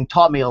clothing.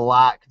 Taught me a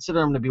lot.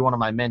 Consider him to be one of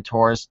my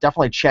mentors.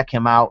 Definitely check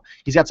him out.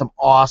 He's got some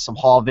awesome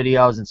haul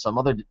videos and some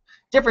other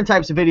different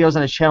types of videos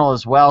on his channel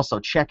as well, so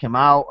check him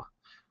out.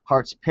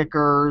 Hearts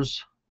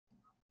Pickers.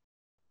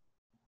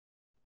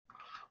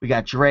 We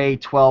got Dre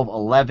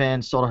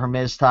 1211, sold a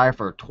Hermes tie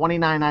for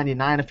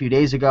 $29.99 a few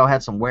days ago.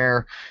 Had some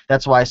wear.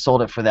 That's why I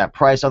sold it for that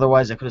price.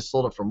 Otherwise, I could have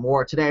sold it for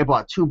more. Today, I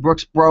bought 2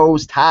 Brooks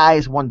Bros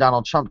ties, 1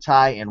 Donald Trump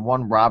tie, and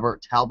 1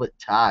 Robert Talbot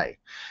tie.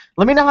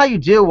 Let me know how you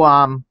do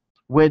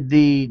with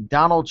the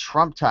Donald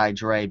Trump tie,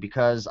 Dre,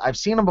 because I've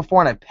seen them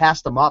before and I've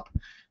passed them up.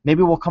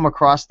 Maybe we'll come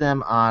across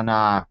them on,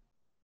 on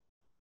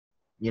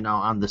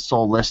the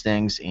sold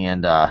listings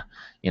and,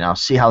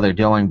 see how they're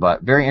doing.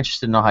 But very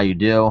interested to know how you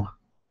do.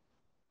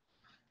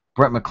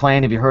 Brett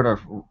McClain, have you heard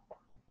of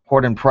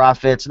Horton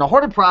Profits? No,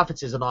 Horton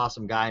Profits is an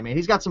awesome guy, man.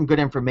 He's got some good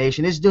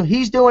information. He's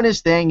doing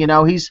his thing, I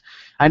know he's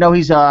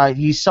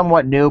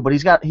somewhat new, but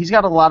he's got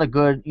a lot of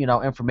good,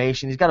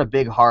 information. He's got a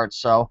big heart,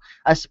 so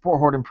I support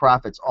Horton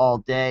Profits all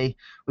day.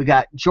 We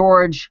got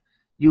George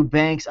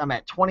Eubanks. I'm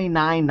at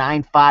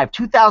 29.95,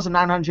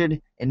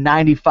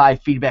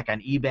 2,995 feedback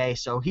on eBay.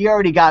 So he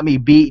already got me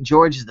beat.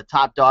 George is the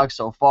top dog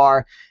so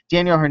far.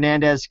 Daniel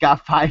Hernandez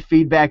got 5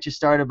 feedback. Just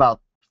started about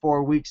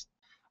 4 weeks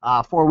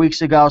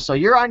ago. So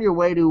you're on your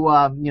way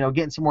to,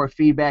 getting some more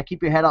feedback.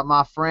 Keep your head up,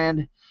 my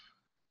friend.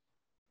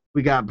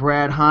 We got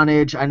Brad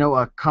Honage. I know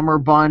a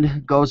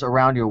cummerbund goes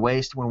around your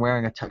waist when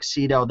wearing a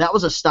tuxedo. That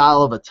was a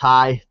style of a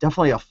tie.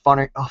 Definitely a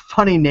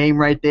funny name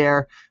right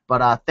there.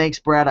 But thanks,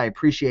 Brad. I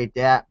appreciate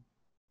that.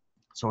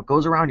 So it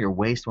goes around your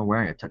waist when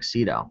wearing a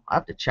tuxedo. I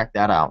have to check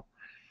that out.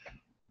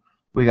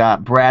 We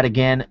got Brad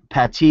again.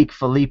 Patek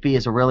Philippe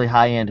is a really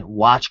high-end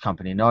watch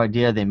company. No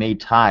idea they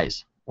made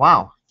ties.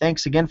 Wow.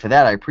 Thanks again for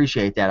that. I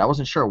appreciate that. I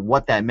wasn't sure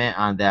what that meant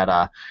on that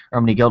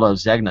Ermenegildo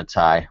Zegna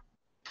tie.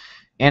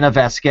 Anna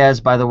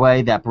Vasquez, by the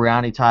way, that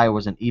Briani tie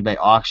was an eBay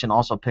auction.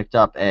 Also picked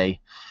up a,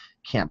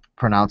 can't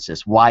pronounce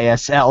this,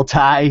 YSL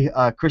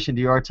tie, Christian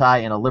Dior tie,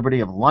 and a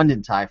Liberty of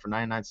London tie for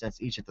 99 cents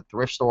each at the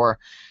thrift store.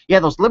 Yeah,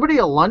 those Liberty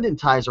of London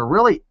ties are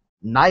really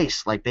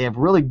nice. Like, they have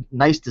really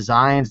nice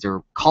designs.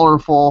 They're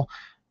colorful.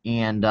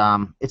 And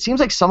it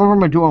seems like some of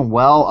them are doing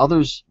well.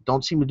 Others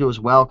don't seem to do as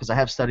well because I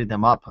have studied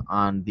them up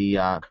on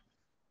the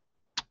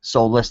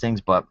sold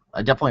listings, but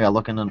I definitely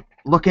got to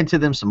look into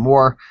them some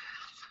more.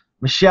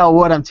 Michelle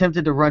Wood, I'm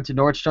tempted to run to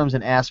Nordstrom's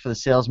and ask for the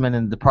salesman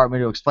in the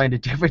department to explain the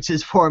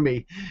differences for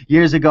me.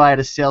 Years ago, I had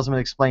a salesman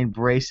explain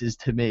braces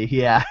to me.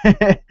 Yeah,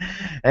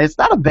 it's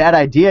not a bad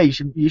idea.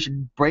 You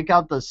should break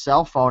out the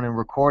cell phone and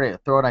record it,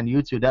 throw it on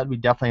YouTube. That would be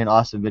definitely an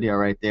awesome video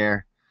right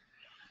there.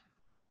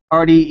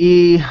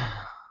 RDE,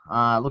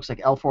 looks like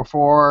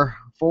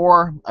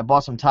L444. I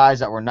bought some ties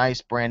that were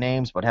nice, brand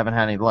names, but haven't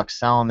had any luck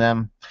selling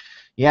them.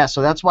 Yeah,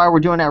 so that's why we're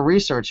doing that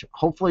research.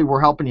 Hopefully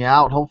we're helping you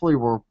out. Hopefully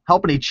we're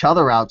helping each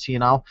other out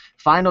to,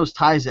 find those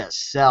ties that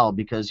sell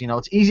because,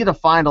 it's easy to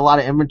find a lot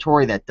of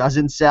inventory that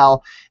doesn't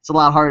sell. It's a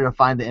lot harder to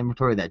find the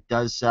inventory that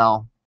does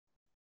sell.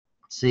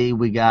 Let's see,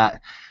 we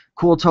got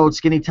Cool Toad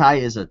Skinny Tie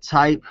is a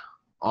type.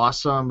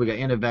 Awesome. We got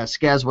Anna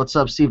Vasquez. What's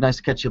up, Steve? Nice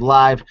to catch you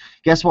live.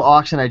 Guess what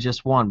auction I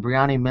just won?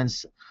 Briani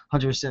men's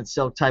 100%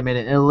 silk tie made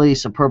in Italy.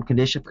 Superb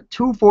condition for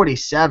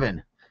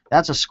 $247.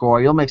 That's a score.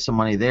 You'll make some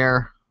money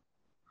there.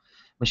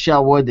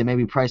 Michelle Wood, they may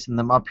be pricing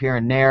them up here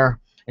and there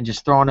and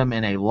just throwing them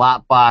in a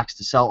lot box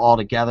to sell all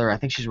together. I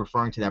think she's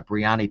referring to that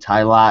Briani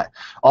tie lot.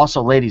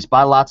 Also, ladies,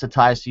 buy lots of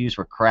ties to use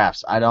for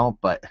crafts. I don't,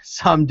 but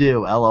some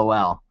do.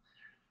 LOL.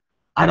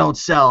 I don't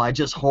sell. I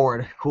just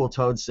hoard, Cool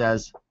Toad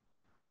says.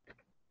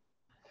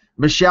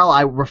 Michelle,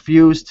 I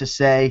refuse to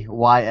say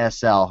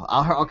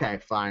YSL. Okay,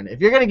 fine. If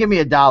you're going to give me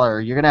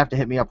 $1, you're going to have to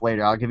hit me up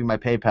later. I'll give you my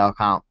PayPal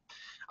account.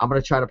 I'm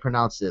going to try to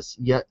pronounce this.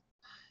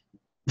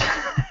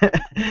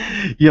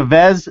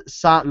 Yves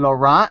Saint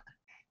Laurent.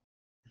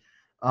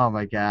 Oh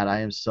my God, I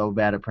am so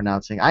bad at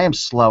pronouncing. I am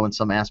slow in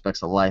some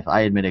aspects of life.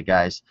 I admit it,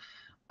 guys.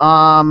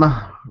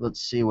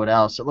 Let's see what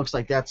else. It looks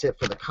like that's it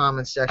for the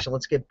comments section.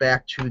 Let's get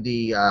back to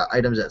the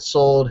items that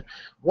sold.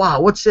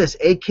 Wow, what's this?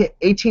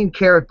 18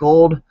 karat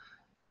gold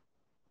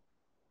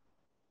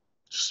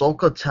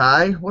Solka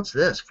tie. What's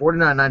this?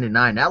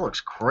 $49.99. That looks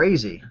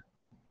crazy.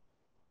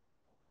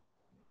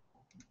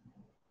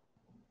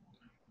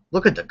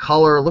 Look at the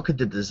color. Look at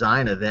the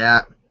design of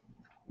that.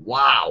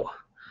 Wow.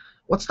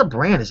 What's the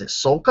brand? Is it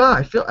Solka?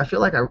 I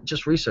feel like I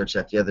just researched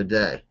that the other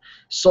day.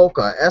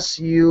 Solka,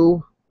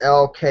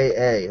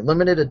 Sulka,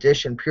 limited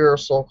edition pure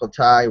Solka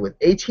tie with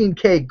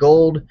 18K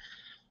gold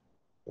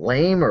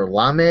lame or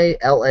lame,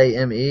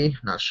 Lame.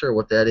 Not sure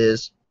what that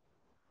is.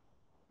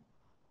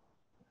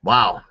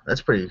 Wow,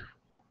 that's pretty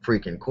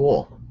freaking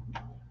cool.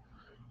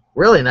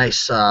 Really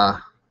nice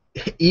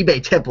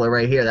eBay Tippler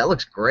right here. That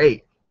looks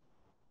great.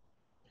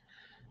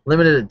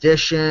 Limited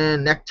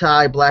edition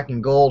necktie, black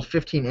and gold,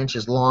 15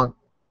 inches long,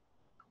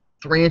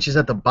 3 inches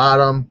at the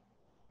bottom.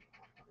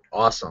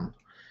 Awesome.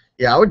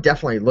 Yeah, I would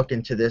definitely look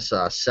into this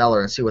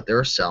seller and see what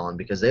they're selling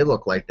because they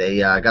look like they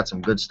got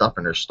some good stuff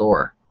in their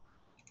store.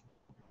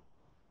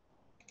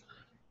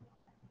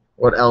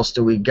 What else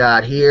do we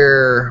got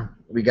here?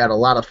 We got a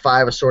lot of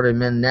 5 assorted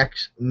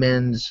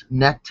men's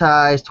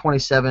neckties,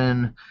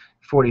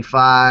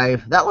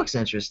 27.45. That looks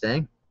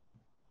interesting.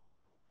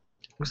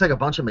 Looks like a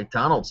bunch of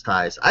McDonald's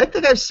ties. I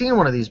think I've seen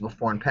one of these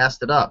before and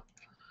passed it up.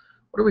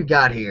 What do we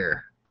got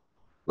here?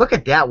 Look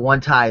at that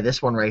one tie,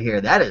 this one right here.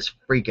 That is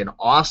freaking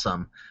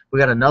awesome. We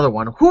got another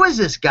one. Who is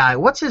this guy?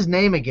 What's his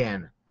name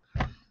again?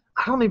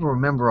 I don't even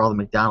remember all the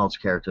McDonald's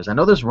characters. I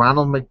know there's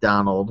Ronald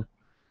McDonald.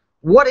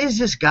 What is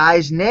this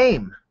guy's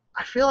name?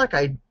 I feel like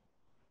it's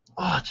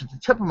at the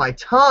tip of my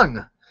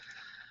tongue.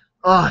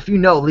 Oh, if you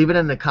know, leave it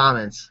in the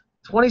comments.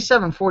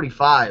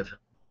 27.45.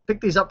 Pick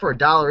these up for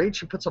 $1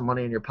 each. You put some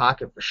money in your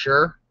pocket for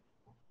sure.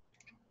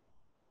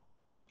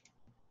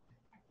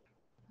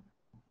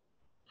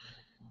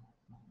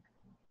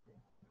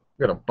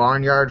 We got a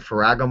Barnyard,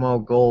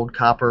 Ferragamo, Gold,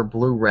 Copper,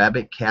 Blue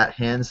Rabbit, Cat,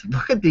 Hens.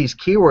 Look at these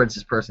keywords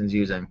this person's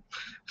using.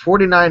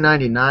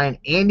 $49.99.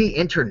 Andy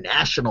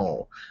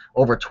International.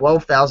 Over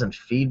 12,000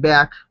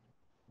 feedback.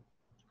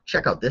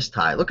 Check out this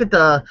tie. Look at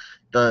the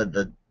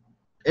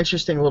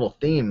interesting little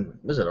theme.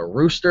 Was it a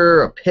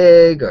rooster, a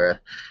pig, or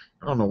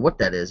I don't know what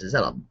that is. Is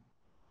that a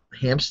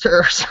hamster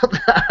or something?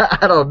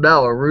 I don't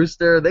know. A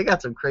rooster. They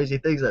got some crazy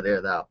things in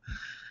there, though.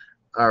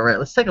 All right,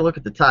 let's take a look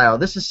at the tie. Oh,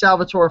 this is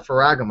Salvatore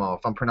Ferragamo,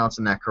 if I'm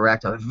pronouncing that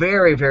correct. A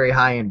very, very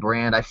high-end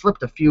brand. I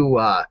flipped a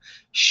few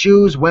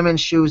shoes,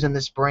 women's shoes in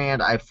this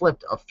brand. I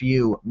flipped a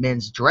few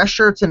men's dress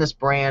shirts in this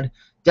brand.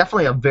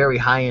 Definitely a very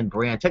high-end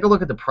brand. Take a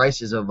look at the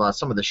prices of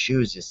some of the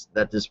shoes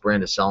that this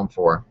brand is selling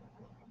for.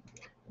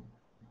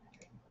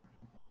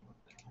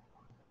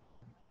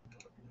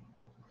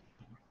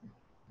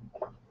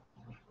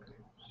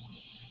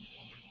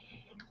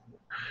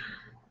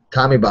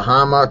 Tommy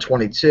Bahama,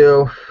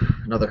 22,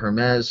 another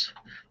Hermes.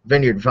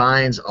 Vineyard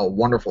Vines, a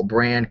wonderful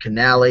brand.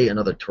 Canali,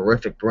 another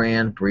terrific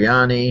brand.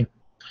 Briani. A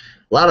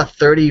lot of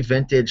 30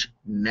 vintage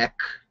neck.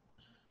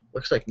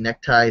 Looks like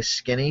necktie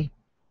skinny.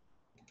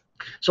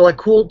 So like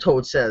Cool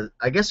Toad says,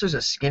 I guess there's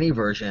a skinny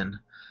version,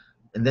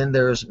 and then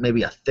there's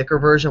maybe a thicker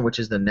version, which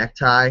is the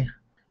necktie.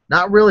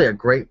 Not really a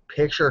great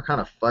picture, kind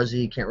of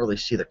fuzzy. Can't really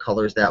see the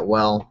colors that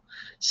well.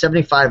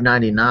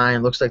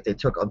 $75.99. Looks like they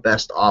took a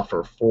best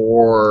offer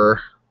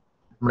for,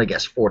 I'm going to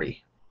guess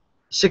 40.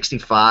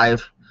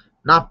 65.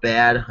 Not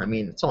bad. I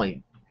mean, it's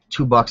only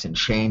 $2 and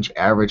change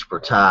average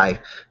per tie.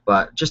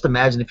 But just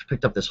imagine if you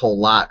picked up this whole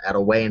lot at a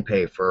weigh and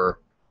pay for,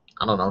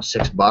 I don't know,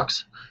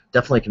 $6.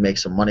 Definitely can make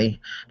some money.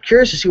 I'm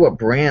curious to see what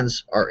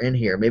brands are in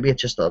here. Maybe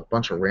it's just a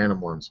bunch of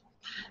random ones.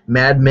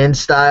 Mad Men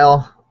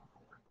Style.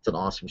 It's an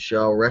awesome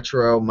show.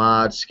 Retro,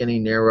 mod, skinny,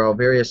 narrow,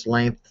 various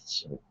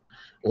lengths,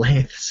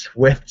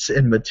 widths,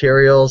 and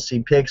materials. See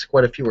pics.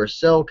 Quite a few are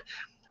silk.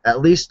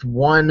 At least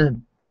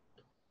one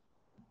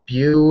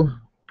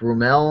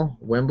Brumel,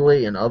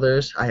 Wembley, and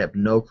others. I have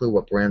no clue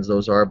what brands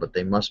those are, but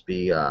they must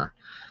be a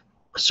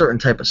certain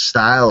type of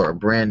style or a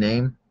brand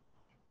name.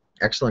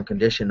 Excellent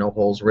condition, no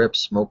holes, ripped,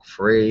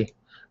 smoke-free.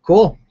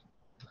 Cool.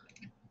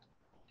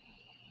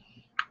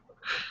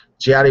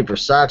 Gianni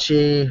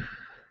Versace.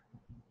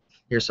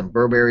 Here's some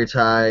Burberry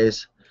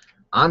ties.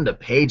 On to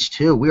page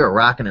 2. We are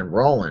rocking and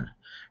rolling.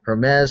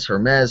 Hermes,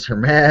 Hermes,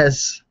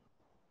 Hermes.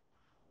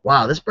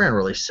 Wow, this brand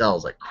really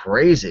sells like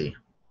crazy.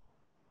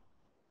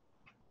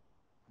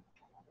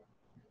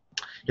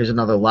 Here's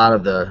another lot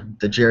of the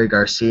Jerry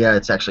Garcia.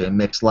 It's actually a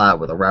mixed lot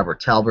with a Robert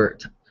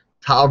Talbot,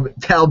 Tommy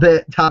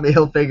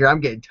Hilfiger.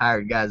 I'm getting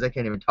tired, guys. I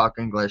can't even talk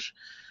English.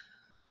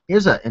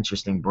 Here's an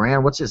interesting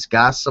brand. What's this?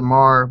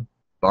 Gossamer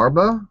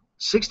Barba?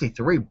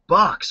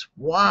 $63.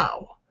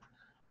 Wow.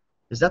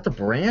 Is that the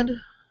brand? Let's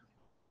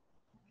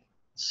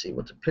see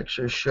what the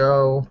pictures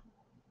show.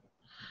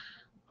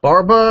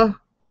 Barba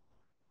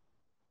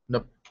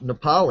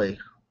Nepali.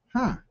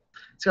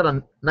 It's got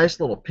a nice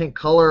little pink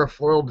color,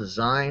 floral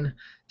design.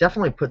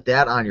 Definitely put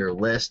that on your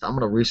list. I'm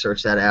going to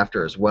research that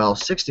after as well.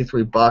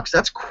 $63.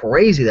 That's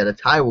crazy that a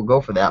tie will go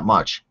for that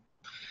much.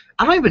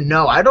 I don't even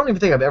know. I don't even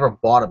think I've ever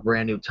bought a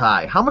brand new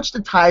tie. How much do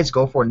ties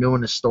go for new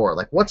in the store?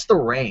 Like, what's the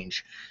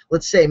range?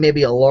 Let's say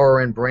maybe a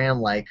lower end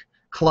brand like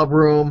Club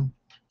Room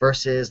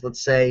versus,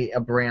 let's say, a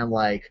brand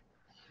like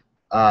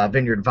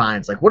Vineyard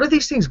Vines. Like, what do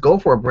these things go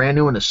for brand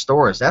new in the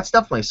stores? That's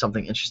definitely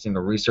something interesting to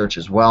research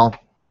as well.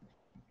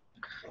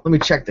 Let me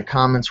check the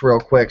comments real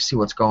quick, see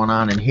what's going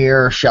on in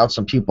here, shout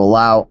some people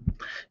out.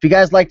 If you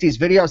guys like these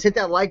videos, hit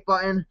that like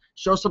button,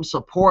 show some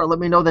support, let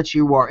me know that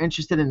you are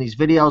interested in these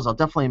videos. I'll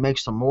definitely make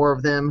some more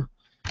of them.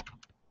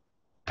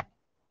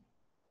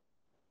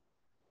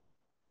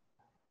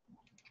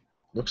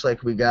 Looks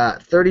like we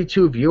got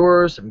 32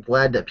 viewers. I'm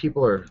glad that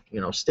people are,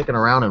 sticking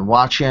around and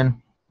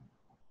watching.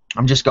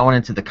 I'm just going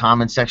into the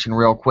comment section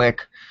real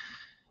quick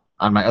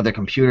on my other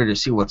computer to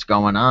see what's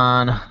going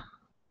on.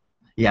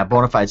 Yeah,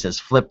 Bonafide says,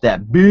 flip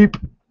that beep.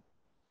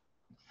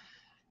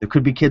 There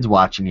could be kids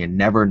watching. You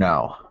never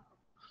know.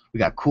 We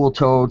got Cool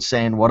Toad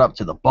saying, what up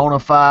to the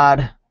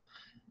Bonafide?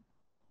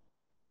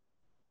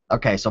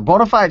 Okay, so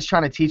Bonafide's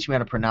trying to teach me how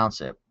to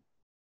pronounce it.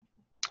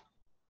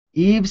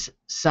 Yves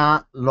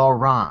Saint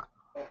Laurent.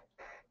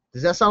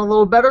 Does that sound a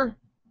little better?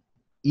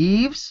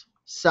 Yves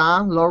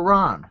Saint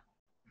Laurent.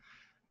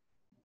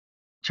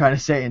 Trying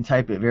to say it and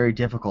type it, very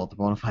difficult, the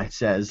Bonafide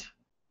says.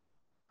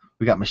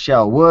 We got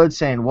Michelle Wood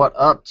saying, what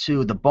up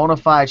to the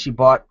Bonafide? She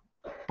bought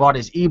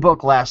his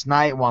ebook last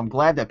night. Well, I'm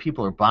glad that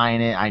people are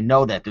buying it. I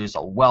know that there's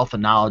a wealth of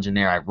knowledge in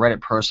there. I've read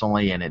it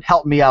personally, and it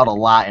helped me out a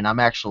lot. And I'm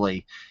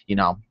actually,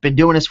 been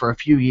doing this for a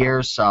few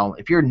years. So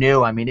if you're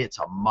new, I mean, it's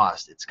a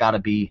must. It's got to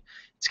be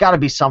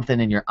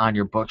something on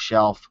your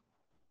bookshelf.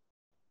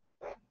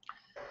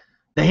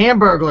 The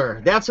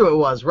Hamburglar. That's who it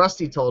was.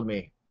 Rusty told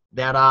me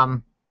that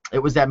it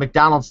was that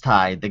McDonald's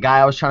tie. The guy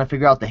I was trying to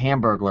figure out, the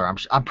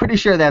Hamburglar. I'm pretty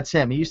sure that's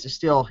him. He used to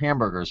steal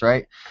hamburgers,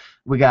 right?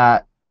 We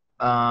got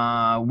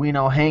we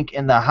know Hank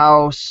in the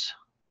house.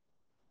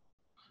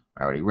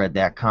 I already read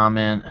that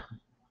comment.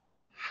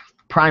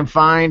 Prime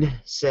Find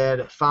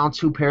said, found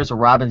 2 pairs of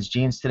Robin's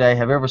jeans today.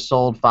 Have you ever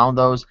found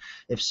those?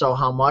 If so,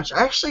 how much?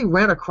 I actually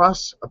ran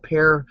across a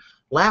pair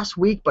last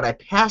week, but I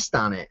passed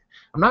on it.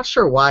 I'm not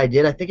sure why I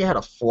did. I think it had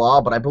a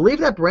flaw, but I believe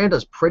that brand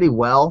does pretty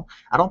well.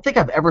 I don't think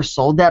I've ever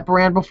sold that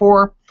brand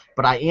before,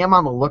 but I am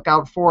on the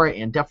lookout for it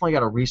and definitely got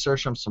to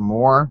research them some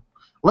more.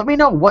 Let me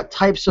know what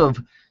types of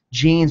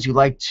jeans you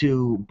like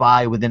to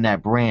buy within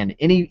that brand.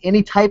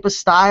 Any type of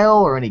style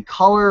or any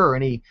color or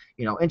any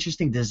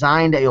interesting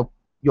design that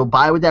you'll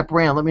buy with that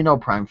brand. Let me know,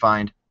 Prime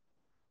Find.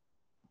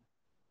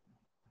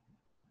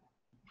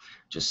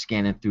 Just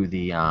scanning through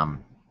the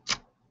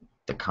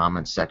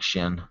comment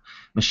section.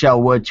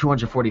 Michelle Wood,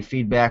 240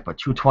 feedback, but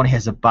 220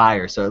 as a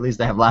buyer, so at least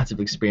I have lots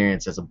of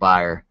experience as a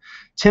buyer.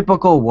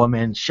 Typical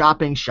woman,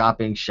 shopping,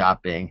 shopping,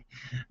 shopping.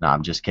 No,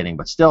 I'm just kidding,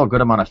 but still a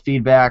good amount of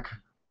feedback.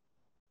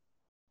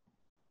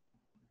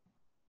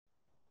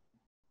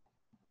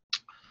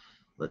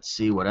 Let's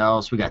see what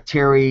else. We got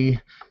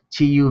Terry,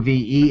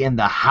 TUVE in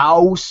the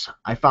house.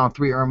 I found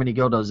 3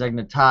 Ermenegildo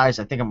Zegna ties.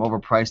 I think I'm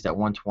overpriced at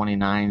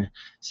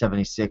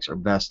 $129.76 or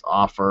best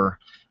offer.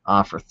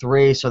 For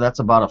 3, so that's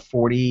about a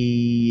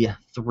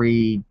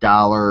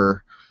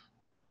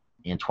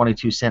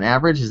 $43.22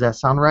 average. Does that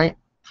sound right?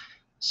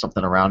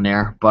 Something around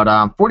there.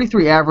 But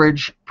 43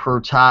 average per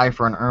tie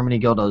for an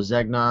Ermenegildo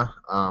Zegna.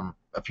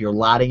 If you're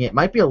lotting it,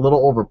 might be a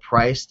little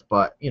overpriced,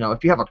 but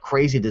if you have a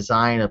crazy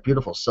design, a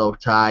beautiful silk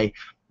tie,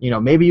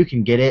 maybe you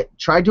can get it.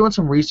 Try doing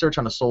some research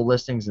on the sold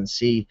listings and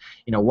see,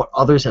 what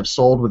others have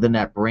sold within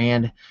that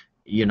brand.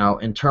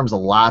 In terms of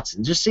lots,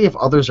 and just see if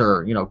others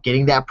are,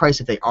 getting that price.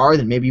 If they are,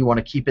 then maybe you want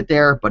to keep it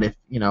there. But if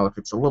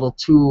it's a little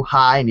too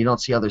high and you don't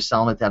see others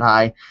selling it that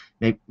high,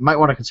 you might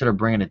want to consider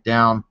bringing it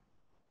down.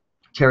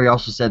 Terry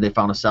also said they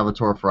found a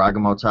Salvatore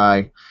Ferragamo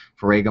tie,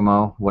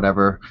 Ferragamo,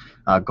 whatever,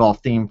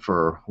 golf theme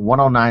for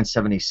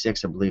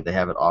 $109.76. I believe they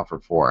have it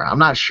offered for. I'm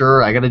not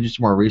sure. I got to do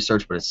some more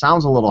research, but it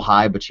sounds a little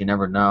high, but you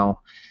never know.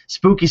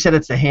 Spooky said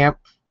it's the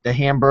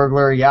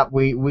Hamburglar. Yep,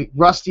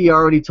 Rusty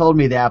already told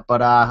me that,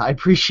 but I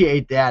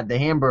appreciate that. The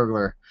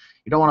Hamburglar.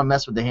 You don't want to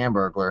mess with the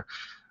Hamburglar.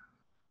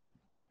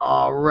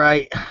 All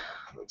right.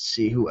 Let's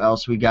see who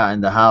else we got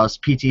in the house.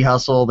 PT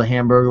Hustle, the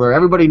Hamburglar.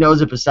 Everybody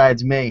knows it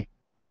besides me.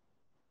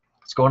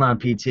 What's going on,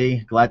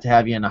 PT? Glad to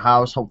have you in the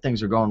house. Hope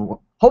things are going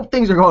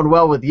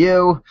well with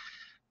you.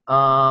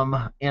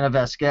 Anna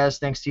Vasquez,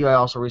 thanks to you, I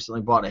also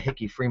recently bought a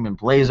Hickey Freeman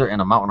blazer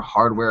and a Mountain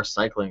Hardwear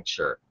cycling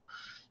shirt.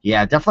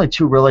 Yeah, definitely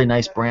 2 really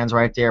nice brands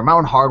right there.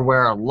 Mountain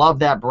Hardwear, I love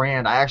that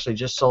brand. I actually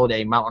just sold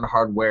a Mountain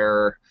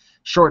Hardwear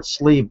short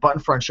sleeve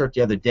button front shirt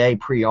the other day,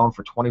 pre-owned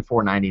for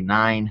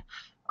 $24.99.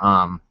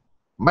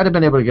 Might have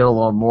been able to get a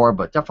little more,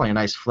 but definitely a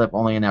nice flip,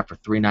 only in that for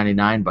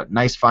 $3.99. But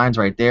nice finds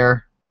right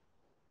there.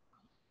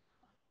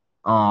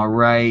 All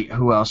right,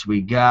 who else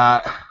we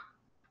got?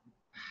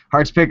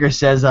 Hearts Picker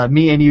says,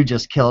 me and you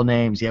just kill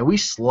names. Yeah, we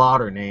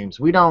slaughter names.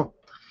 We got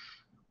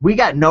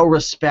no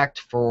respect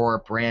for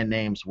brand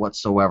names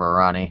whatsoever,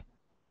 Ronnie.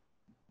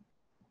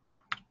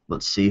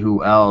 Let's see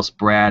who else.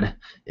 Brad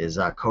is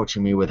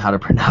coaching me with how to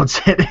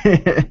pronounce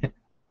it.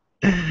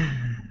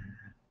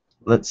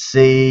 Let's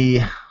see.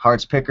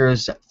 Hearts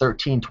Pickers,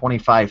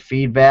 1325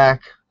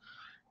 feedback.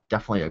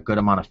 Definitely a good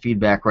amount of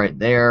feedback right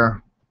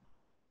there.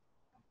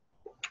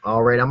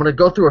 All right, I'm going to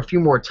go through a few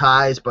more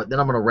ties, but then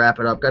I'm going to wrap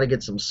it up. Got to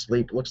get some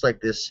sleep. Looks like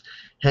this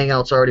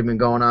hangout's already been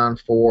going on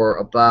for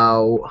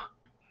about,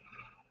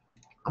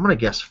 I'm going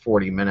to guess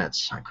 40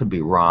 minutes. I could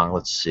be wrong.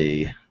 Let's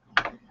see.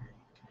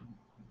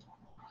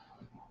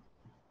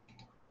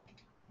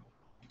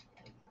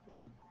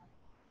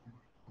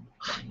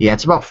 Yeah,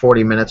 it's about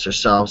 40 minutes or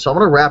so. So I'm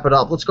going to wrap it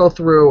up. Let's go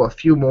through a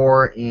few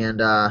more and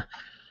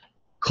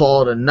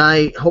call it a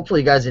night.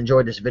 Hopefully you guys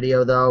enjoyed this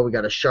video, though. We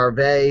got a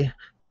Charvet,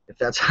 if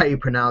that's how you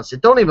pronounce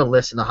it. Don't even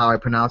listen to how I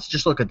pronounce it.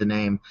 Just look at the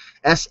name.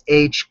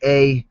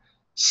 Shacharvet.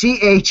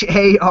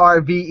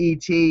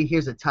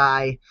 Here's a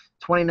tie.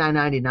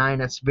 $29.99.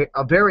 That's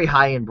a very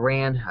high-end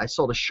brand. I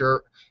sold a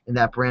shirt in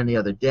that brand the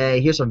other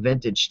day. Here's some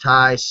vintage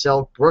ties.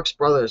 Silk. Brooks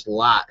Brothers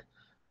lot.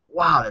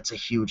 Wow, that's a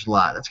huge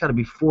lot. That's got to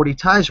be 40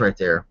 ties right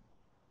there.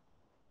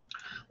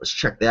 Let's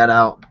check that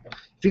out.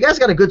 If you guys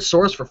got a good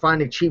source for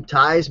finding cheap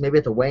ties, maybe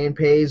at the weigh-in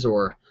pays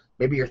or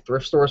maybe your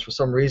thrift stores for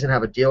some reason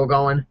have a deal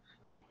going,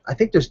 I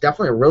think there's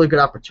definitely a really good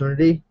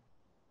opportunity.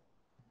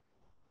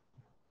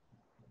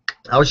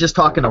 I was just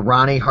talking to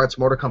Ronnie, Hart's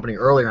Motor Company,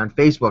 earlier on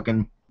Facebook,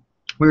 and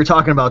we were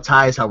talking about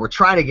ties, how we're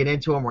trying to get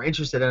into them, we're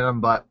interested in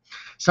them, but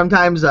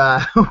sometimes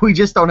we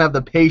just don't have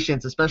the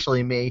patience,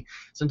 especially me.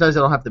 Sometimes I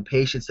don't have the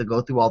patience to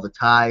go through all the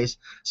ties,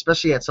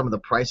 especially at some of the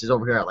prices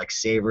over here at like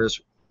Savers,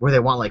 where they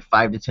want like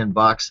 $5 to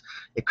 $10.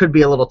 It could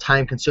be a little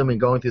time-consuming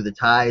going through the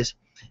ties.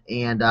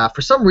 And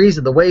for some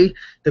reason, the way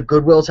the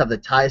Goodwills have the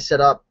ties set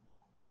up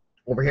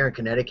over here in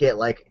Connecticut,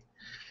 like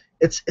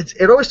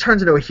it always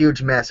turns into a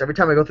huge mess. Every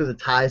time I go through the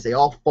ties, they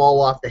all fall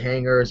off the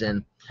hangers,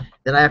 and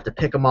then I have to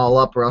pick them all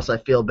up, or else I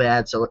feel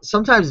bad. So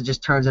sometimes it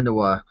just turns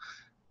into a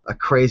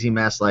crazy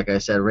mess. Like I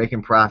said,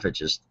 Raking Profit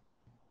just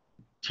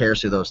tears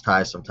through those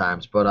ties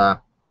sometimes.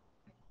 But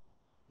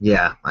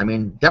yeah, I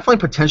mean, definitely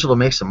potential to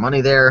make some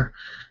money there.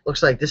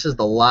 Looks like this is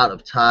the lot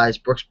of ties,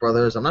 Brooks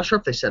Brothers. I'm not sure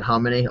if they said how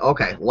many.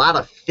 Okay, lot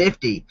of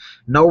 50.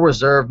 No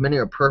reserve. Many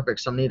are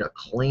perfect. Some need a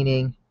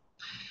cleaning.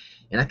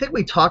 And I think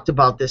we talked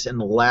about this in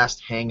the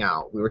last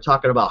hangout. We were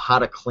talking about how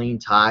to clean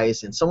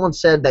ties, and someone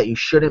said that you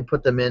shouldn't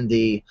put them in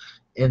the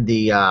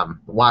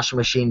washing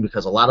machine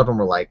because a lot of them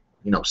are like,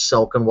 you know,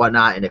 silk and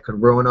whatnot, and it could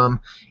ruin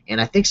them.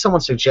 And I think someone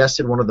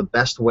suggested one of the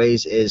best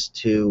ways is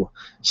to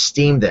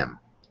steam them.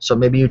 So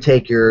maybe you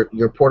take your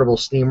portable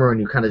steamer and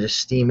you kind of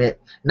just steam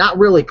it, not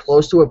really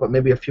close to it, but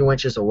maybe a few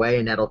inches away,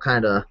 and that'll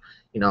kind of,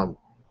 you know,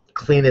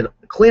 clean it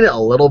a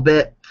little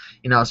bit.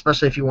 You know,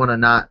 especially if you want to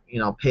not, you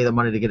know, pay the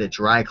money to get it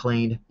dry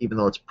cleaned, even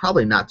though it's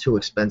probably not too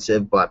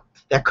expensive, but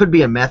that could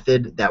be a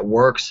method that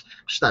works.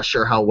 I'm just not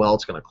sure how well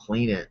it's going to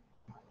clean it.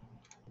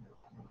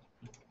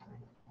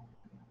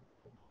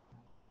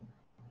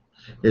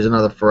 Here's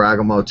another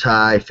Ferragamo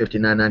tie,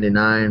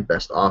 $59.99.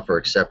 Best offer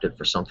accepted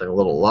for something a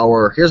little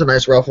lower. Here's a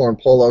nice Ralph Lauren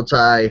polo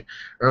tie,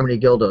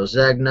 Ermenegildo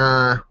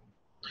Zegna.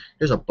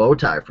 Here's a bow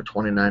tie for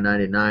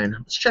 $29.99.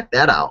 Let's check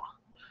that out.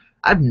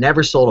 I've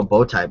never sold a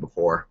bow tie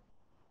before.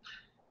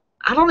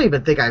 I don't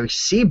even think I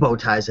see bow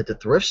ties at the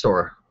thrift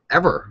store,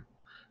 ever.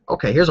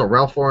 Okay, here's a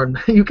Ralph Lauren.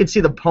 You can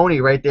see the pony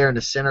right there in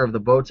the center of the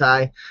bow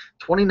tie.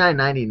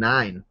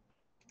 $29.99.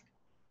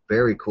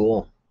 Very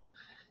cool.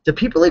 Do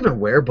people even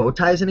wear bow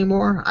ties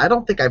anymore? I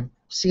don't think I've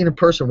seen a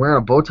person wearing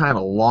a bow tie in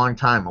a long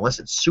time, unless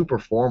it's super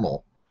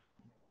formal.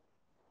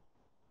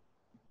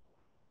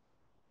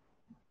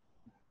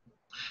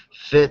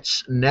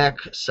 Fits neck,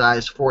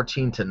 size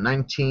 14 to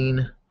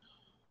 19.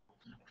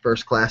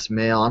 First class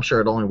male. I'm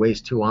sure it only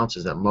weighs 2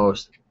 ounces at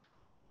most.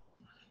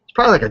 It's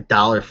probably like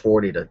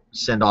 $1.40 to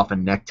send off a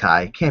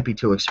necktie. Can't be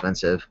too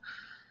expensive.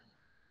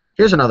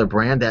 Here's another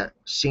brand that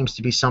seems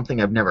to be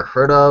something I've never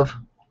heard of.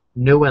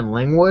 New in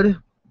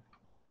Lingwood.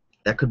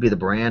 That could be the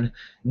brand.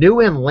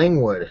 New in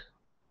Lingwood.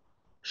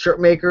 Shirt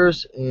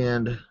makers,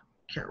 and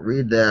can't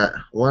read that.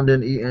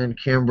 London, Eton,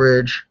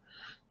 Cambridge.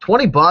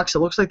 $20. It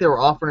looks like they were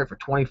offering it for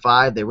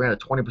 $25. They ran a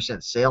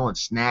 20% sale and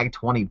snagged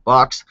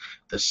 $20.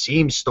 The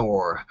Seam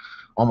Store.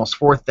 Almost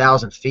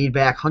 4,000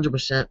 feedback,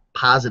 100%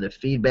 positive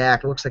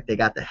feedback. It looks like they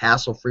got the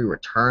hassle-free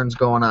returns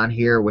going on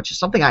here, which is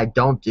something I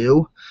don't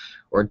do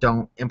or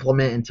don't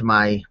implement into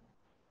my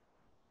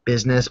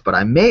business, but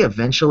I may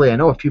eventually. I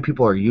know a few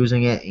people are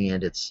using it,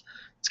 and it's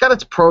got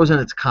its pros and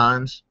its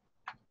cons.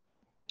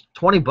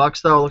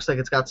 $20 though. It looks like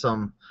it's got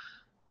some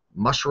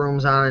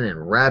mushrooms on it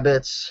and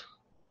rabbits.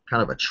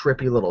 Kind of a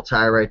trippy little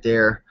tie right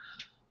there.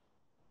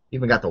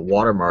 Even got the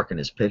watermark in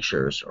his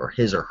pictures, or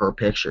his or her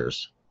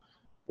pictures.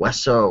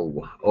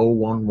 Wesso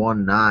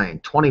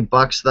 0119.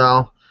 $20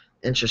 though.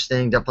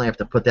 Interesting. Definitely have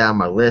to put that on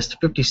my list.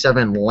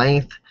 57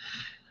 length.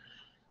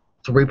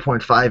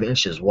 3.5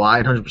 inches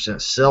wide. 100%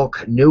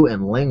 silk. New in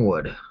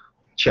Lingwood.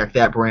 Check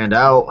that brand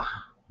out.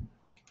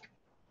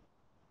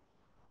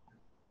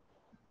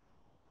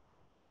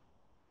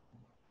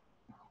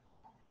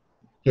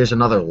 Here's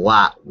another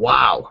lot.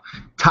 Wow.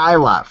 Tie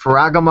lot.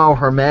 Ferragamo,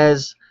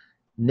 Hermes,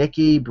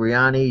 Nikki,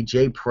 Briani,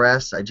 J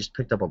Press. I just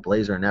picked up a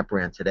blazer in that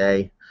brand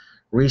today.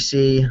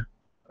 Reese,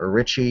 or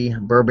Richie,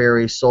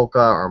 Burberry, Solka,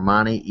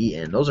 Armani,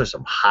 Eaton. Those are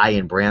some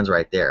high-end brands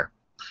right there.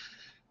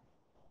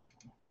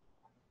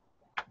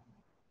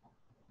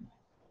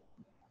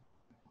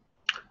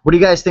 What do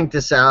you guys think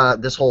this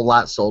whole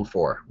lot sold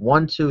for?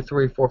 1, 2,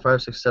 3, 4, 5,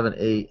 6, 7,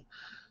 8.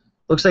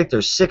 Looks like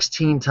there's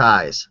 16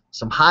 ties.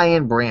 Some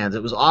high-end brands.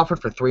 It was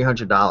offered for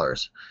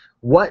 $300.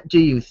 What do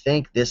you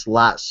think this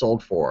lot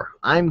sold for?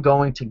 I'm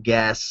going to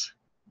guess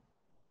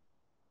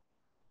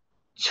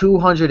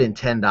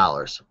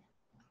 $210.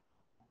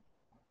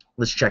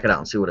 Let's check it out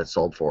and see what it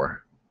sold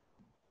for.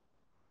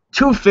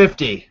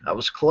 $250. I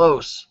was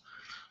close.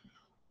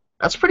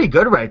 That's pretty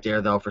good right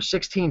there, though. For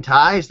 16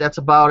 ties, that's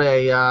about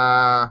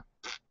a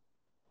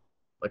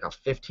like a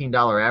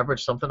 $15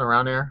 average, something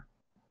around there.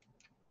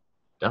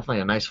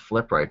 Definitely a nice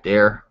flip right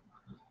there.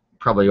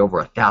 Probably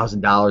over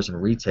 $1,000 in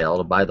retail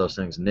to buy those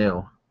things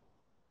new.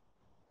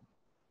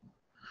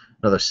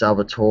 Another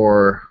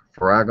Salvatore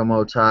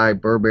Ferragamo tie,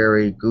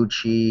 Burberry,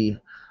 Gucci.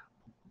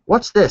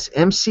 What's this?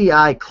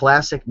 MCI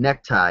Classic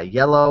Necktie,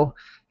 yellow,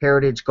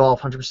 Heritage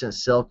Golf, 100%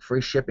 silk,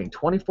 free shipping,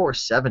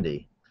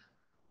 $24.70.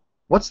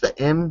 What's the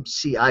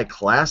MCI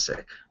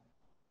Classic?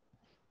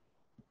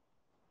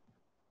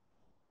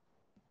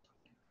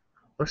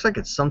 Looks like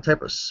it's some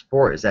type of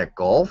sport. Is that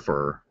golf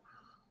or?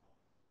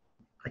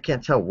 I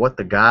can't tell what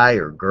the guy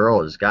or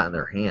girl has got in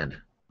their hand.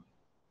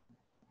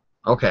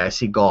 Okay, I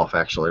see golf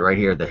actually right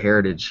here. The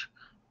Heritage,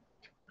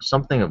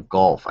 something of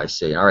golf. I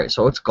see. All right,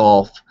 so it's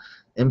golf.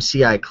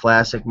 MCI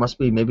Classic must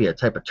be maybe a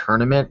type of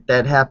tournament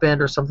that happened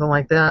or something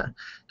like that.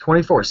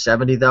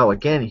 $24.70 though.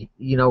 Again,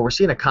 you know, we're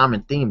seeing a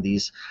common theme.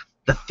 The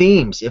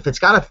themes. If it's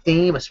got a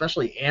theme,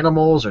 especially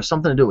animals or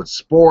something to do with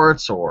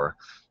sports or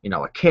you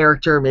know a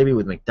character, maybe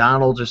with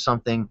McDonald's or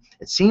something,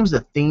 it seems the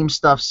theme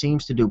stuff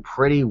seems to do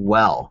pretty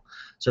well.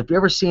 So if you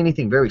ever see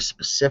anything very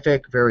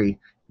specific, very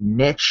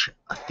niche,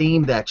 a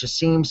theme that just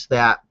seems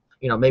that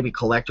you know maybe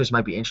collectors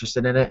might be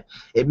interested in it,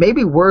 it may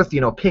be worth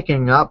you know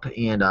picking up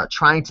and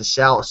trying to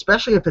sell,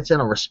 especially if it's in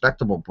a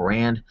respectable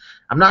brand.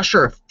 I'm not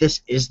sure if this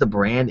is the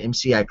brand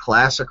MCI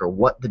Classic or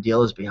what the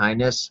deal is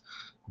behind this,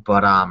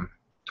 but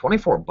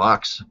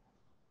 $24.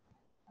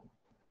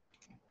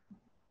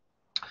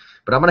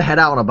 But I'm gonna head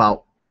out in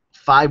about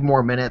 5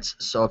 more minutes.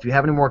 So if you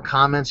have any more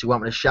comments, you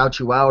want me to shout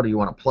you out, or you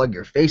want to plug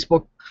your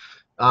Facebook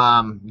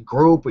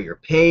group or your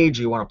page,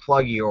 or you want to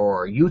plug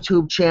your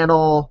YouTube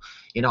channel,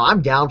 you know,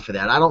 I'm down for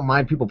that. I don't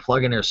mind people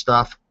plugging their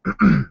stuff.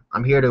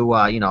 I'm here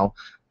to, you know,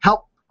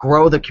 help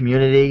grow the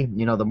community.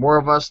 You know, the more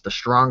of us, the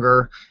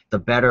stronger, the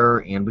better,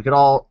 and we could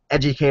all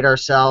educate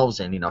ourselves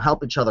and, you know,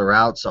 help each other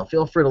out. So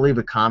feel free to leave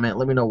a comment.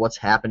 Let me know what's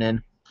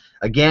happening.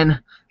 Again,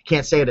 I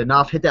can't say it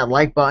enough. Hit that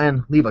like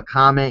button, leave a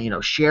comment, you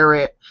know, share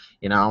it,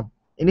 you know.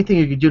 Anything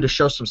you could do to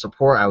show some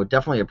support, I would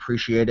definitely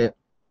appreciate it.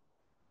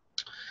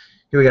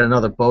 Here we got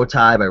another bow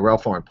tie by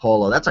Ralph Lauren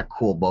Polo. That's a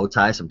cool bow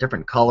tie, some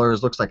different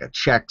colors. Looks like a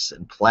checks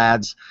and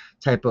plaids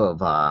type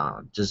of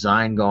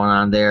design going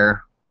on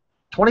there.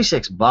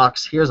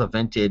 $26. Here's a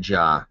vintage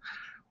lot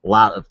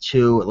of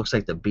 2. It looks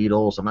like the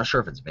Beatles. I'm not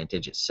sure if it's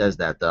vintage. It says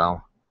that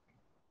though.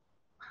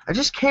 I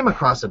just came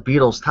across a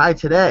Beatles tie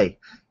today,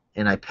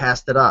 and I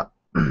passed it up,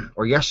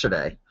 or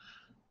yesterday.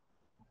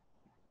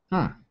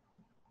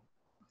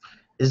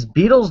 Is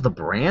Beatles the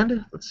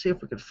brand? Let's see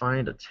if we can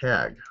find a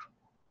tag.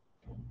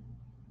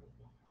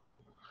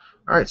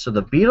 Alright, so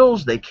the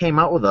Beatles, they came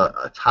out with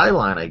a tie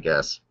line, I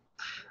guess.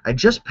 I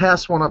just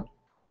passed one up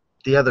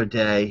the other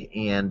day,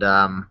 and,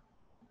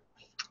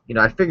 you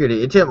know, I figured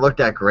it didn't look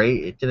that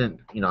great. It didn't,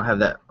 you know, have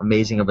that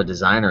amazing of a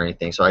design or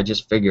anything, so I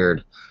just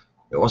figured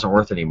it wasn't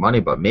worth any money,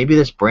 but maybe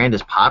this brand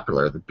is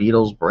popular, the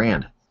Beatles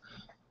brand.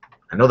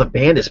 I know the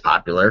band is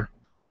popular,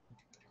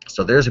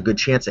 so there's a good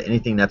chance that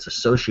anything that's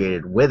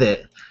associated with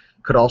it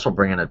could also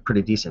bring in a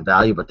pretty decent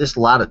value, but this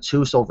lot of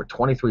 2 sold for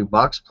 $23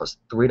 plus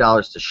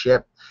 $3 to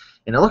ship.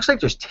 And it looks like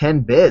there's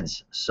 10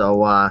 bids,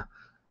 so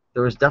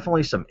there was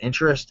definitely some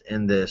interest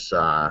in this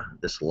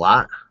this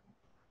lot.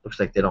 Looks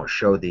like they don't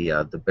show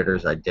the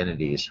bidders'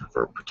 identities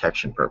for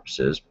protection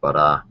purposes,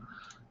 but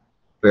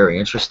very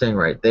interesting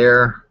right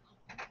there.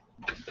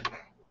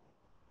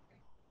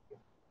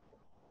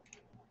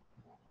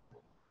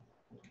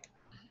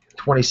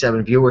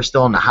 $27 viewers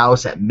still in the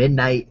house at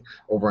midnight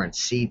over in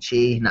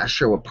CT. Not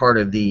sure what part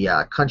of the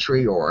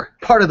country or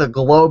part of the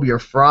globe you're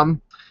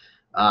from.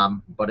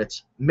 But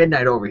it's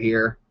midnight over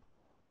here.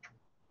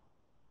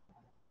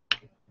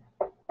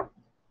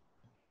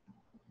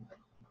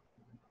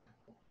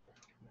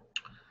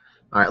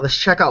 All right, let's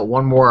check out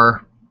one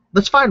more.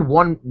 Let's find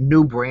one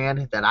new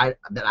brand that I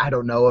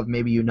don't know of.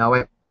 Maybe you know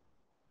it.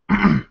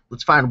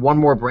 Let's find one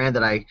more brand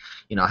that I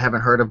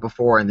haven't heard of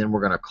before, and then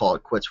we're gonna call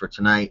it quits for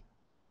tonight.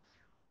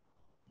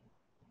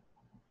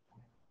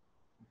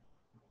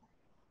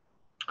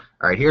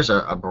 All right, here's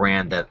a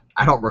brand that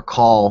I don't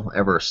recall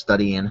ever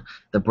studying.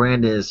 The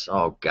brand is,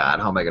 oh God,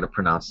 how am I going to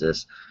pronounce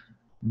this?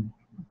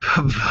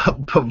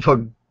 Bulgari.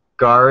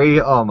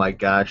 Oh my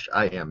gosh,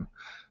 I am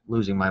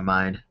losing my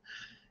mind.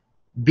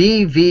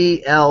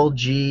 BVLGARI.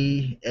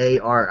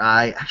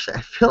 Actually,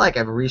 I feel like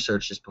I've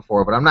researched this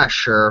before, but I'm not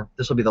sure.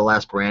 This will be the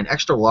last brand.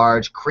 Extra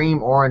large,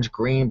 cream, orange,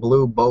 green,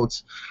 blue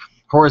boats.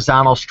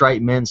 Horizontal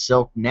striped men's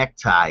silk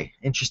necktie.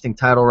 Interesting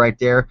title right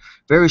there.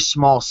 Very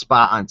small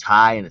spot on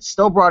tie, and it's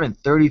still brought in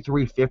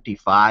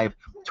 $33.55.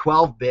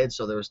 12 bids,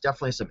 so there was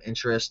definitely some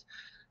interest.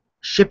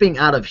 Shipping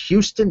out of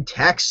Houston,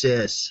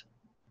 Texas.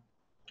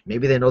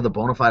 Maybe they know the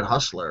Bonafide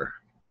Hustler.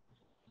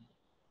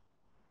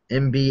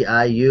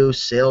 MBIU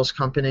Sales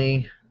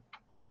Company.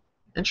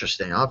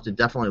 Interesting. I'll have to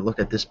definitely look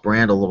at this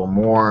brand a little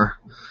more.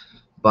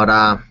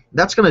 But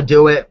that's going to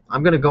do it.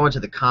 I'm going to go into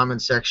the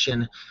comment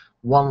section.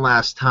 one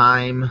last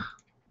time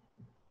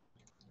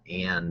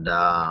and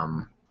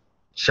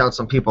shout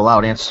some people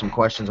out, answer some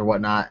questions or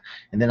whatnot,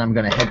 and then I'm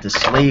going to head to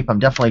sleep. I'm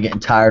definitely getting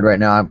tired right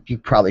now. You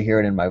can probably hear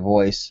it in my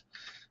voice.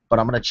 But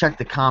I'm going to check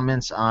the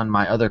comments on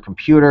my other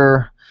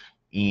computer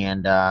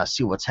and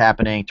see what's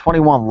happening.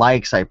 21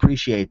 likes. I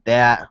appreciate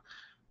that.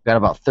 Got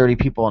about 30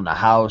 people in the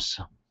house.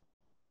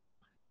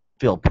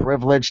 Feel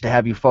privileged to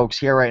have you folks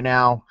here right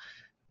now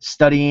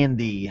studying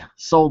the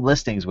sold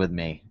listings with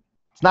me.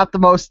 It's not the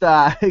most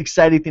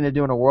exciting thing to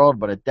do in the world,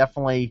 but it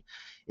definitely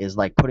is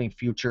like putting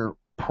future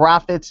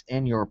profits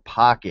in your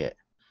pocket.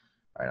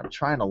 All right, I'm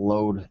trying to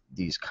load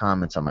these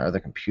comments on my other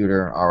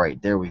computer. All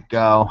right, there we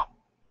go.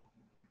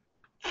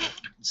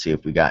 Let's see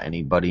if we got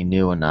anybody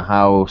new in the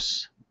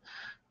house.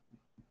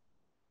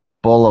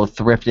 Bolo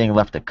Thrifting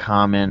left a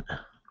comment.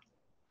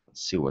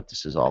 Let's see what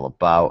this is all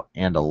about,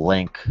 and a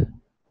link.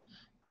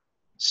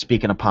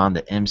 Speaking upon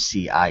the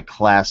MCI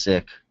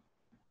Classic.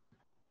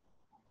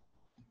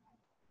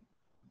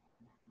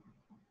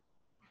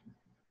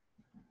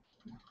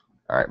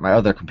 All right, my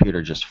other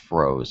computer just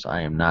froze.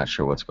 I am not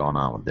sure what's going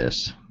on with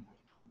this.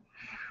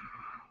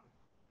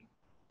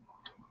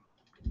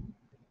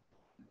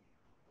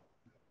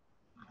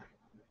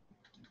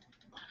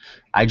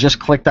 I just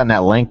clicked on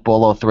that link,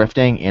 Bolo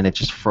Thrifting, and it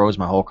just froze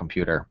my whole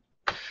computer.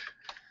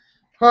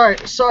 All right,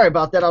 sorry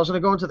about that. I was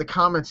going to go into the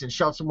comments and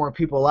shout some more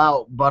people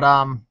out, but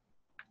I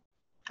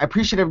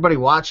appreciate everybody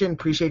watching.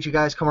 Appreciate you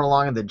guys coming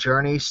along in the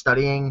journey,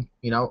 studying,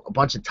 a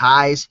bunch of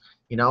ties,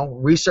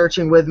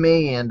 researching with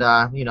me, and,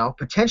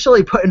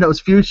 potentially putting those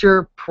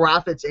future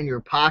profits in your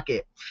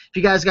pocket. If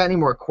you guys got any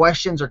more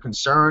questions or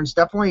concerns,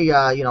 definitely,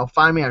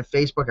 find me on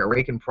Facebook at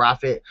Rake and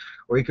Profit,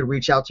 or you could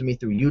reach out to me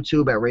through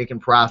YouTube at Rake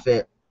and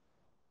Profit.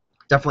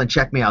 Definitely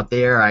check me out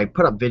there. I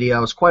put up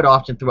videos quite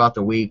often throughout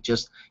the week,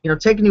 just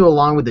taking you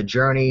along with the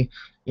journey,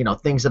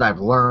 things that I've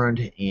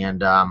learned,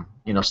 and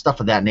stuff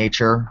of that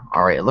nature.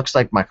 All right, it looks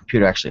like my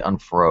computer actually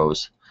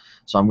unfroze,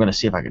 so I'm going to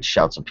see if I can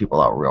shout some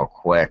people out real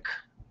quick.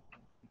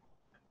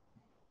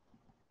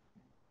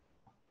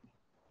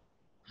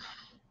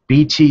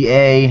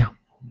 BTA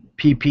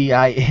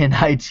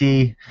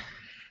PPINIT.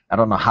 I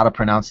don't know how to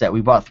pronounce that.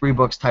 We bought 3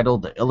 books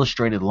titled The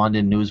Illustrated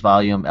London News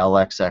Volume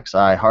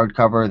LXXI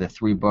hardcover. The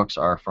 3 books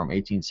are from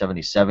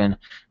 1877.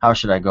 How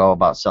should I go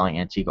about selling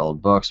antique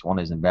old books? One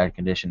is in bad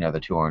condition, the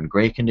other 2 are in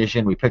great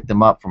condition. We picked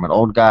them up from an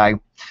old guy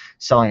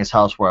selling his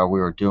house while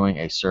we were doing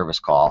a service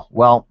call.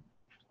 Well,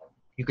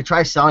 you could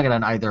try selling it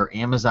on either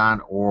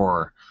Amazon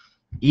or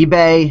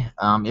eBay.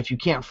 If you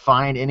can't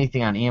find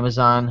anything on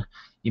Amazon,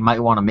 you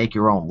might want to make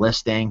your own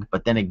listing,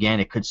 but then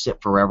again, it could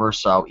sit forever,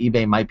 so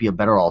eBay might be a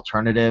better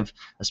alternative,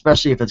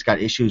 especially if it's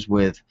got issues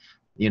with,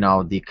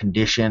 the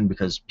condition,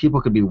 because people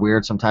could be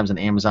weird sometimes on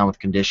Amazon with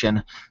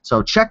condition.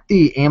 So check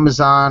the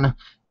Amazon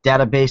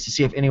database to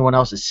see if anyone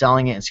else is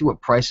selling it and see what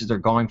prices they're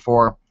going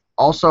for.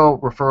 Also,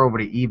 refer over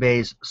to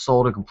eBay's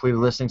sold and completed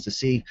listings to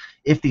see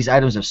if these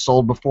items have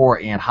sold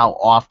before and how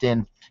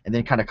often, and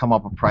then kind of come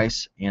up with a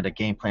price and a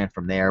game plan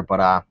from there.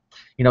 But,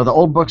 the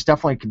old books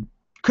definitely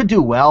could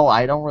do well.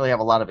 I don't really have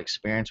a lot of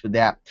experience with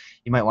that.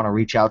 You might want to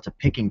reach out to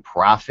Picking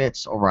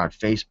Profits over on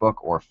Facebook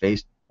or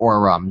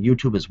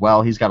YouTube as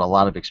well. He's got a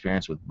lot of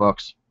experience with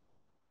books.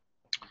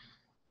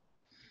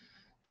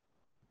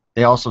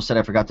 They also said,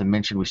 I forgot to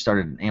mention, we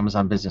started an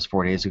Amazon business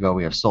 4 days ago.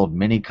 We have sold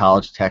many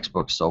college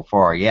textbooks so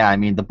far. Yeah, I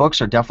mean, the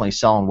books are definitely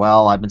selling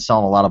well. I've been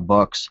selling a lot of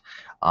books.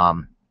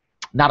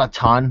 Not a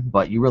ton,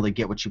 but you really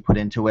get what you put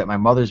into it. My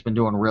mother's been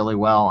doing really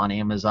well on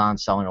Amazon,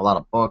 selling a lot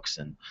of books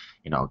and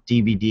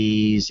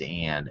DVDs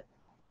and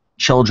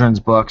children's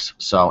books.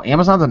 So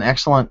Amazon's an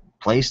excellent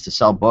place to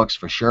sell books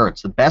for sure.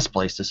 It's the best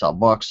place to sell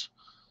books.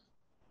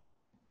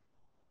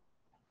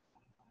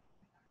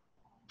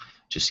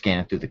 Just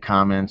scanning through the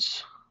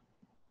comments.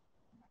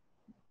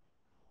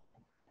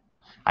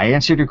 I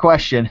answered your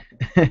question.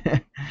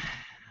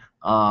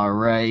 All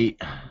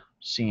right.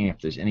 Seeing if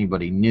there's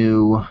anybody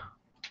new.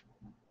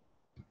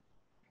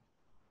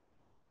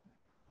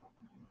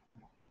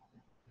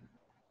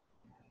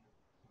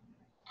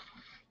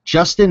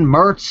 Justin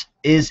Mertz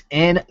is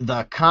in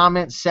the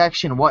comment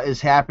section. What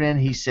is happening?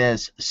 He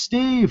says,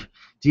 Steve,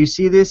 do you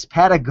see this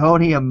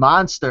Patagonia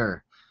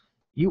monster?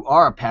 You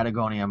are a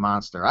Patagonia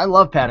monster. I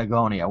love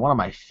Patagonia, one of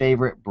my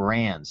favorite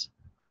brands.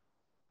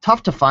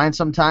 Tough to find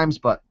sometimes,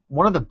 but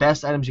one of the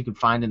best items you can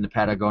find in the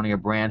Patagonia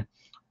brand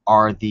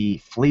are the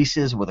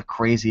fleeces with a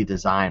crazy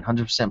design,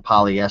 100%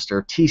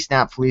 polyester,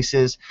 T-snap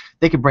fleeces.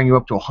 They could bring you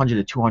up to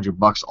 $100 to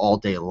 $200 all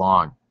day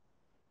long.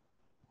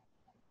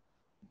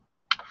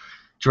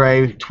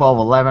 Dre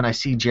 1211. I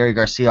see Jerry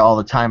Garcia all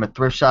the time at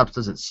thrift shops.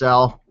 Does it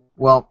sell?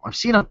 Well,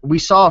 we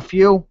saw a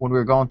few when we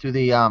were going through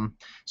the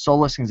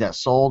sold listings that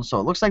sold, so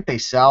it looks like they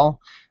sell.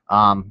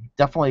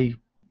 Definitely,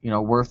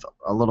 worth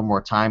a little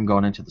more time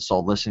going into the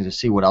sold listings to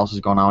see what else is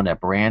going on with that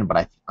brand.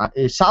 But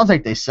it sounds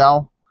like they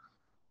sell.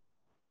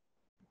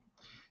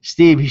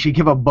 Steve, you should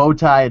give a bow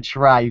tie a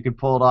try. You could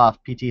pull it off.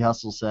 PT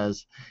Hustle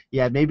says,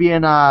 yeah, maybe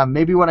when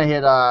I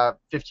hit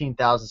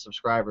 15,000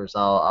 subscribers,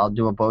 I'll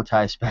do a bow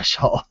tie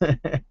special.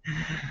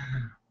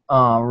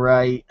 All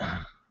right.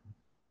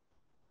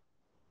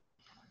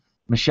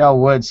 Michelle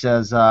Wood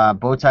says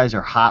bow ties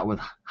are hot with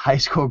high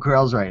school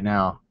girls right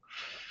now.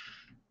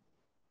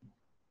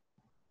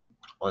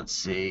 Let's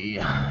see.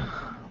 All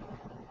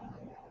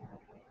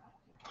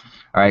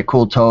right,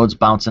 Cool Toads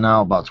bouncing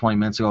out about 20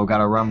 minutes ago. Got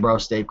to run, bro.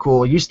 Stay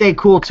cool. You stay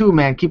cool too,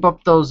 man. Keep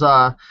up those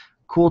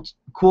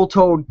cool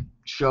Toad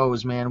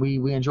shows, man.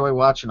 We enjoy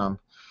watching them.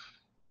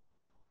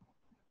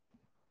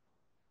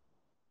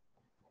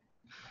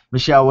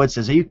 Michelle Wood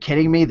says, "Are you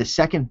kidding me? The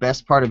second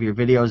best part of your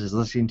videos is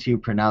listening to you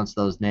pronounce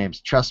those names.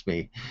 Trust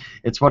me,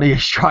 it's one of your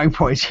strong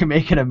points. You're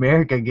making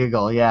America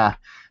giggle." Yeah,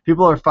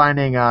 people are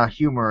finding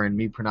humor in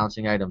me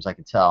pronouncing items. I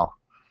can tell.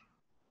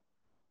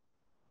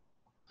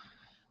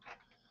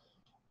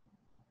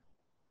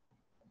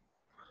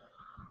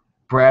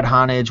 Brad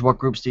Honage, what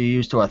groups do you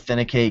use to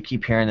authenticate?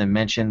 Keep hearing them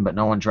mentioned, but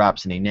no one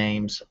drops any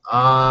names.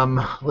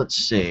 Let's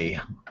see.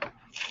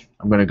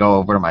 I'm going to go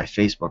over to my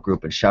Facebook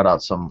group and shout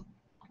out some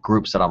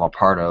groups that I'm a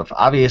part of.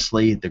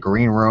 Obviously, the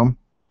Green Room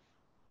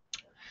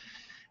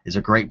is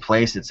a great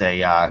place. It's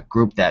a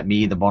group that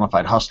me, the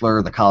Bonafide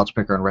Hustler, the College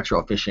Picker, and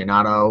Retro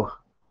Aficionado,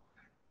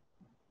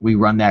 we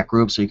run that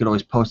group, so you could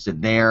always post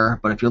it there.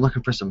 But if you're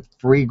looking for some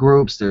free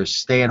groups, there's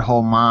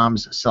Stay-at-Home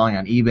Moms selling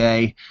on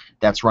eBay.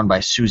 That's run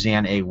by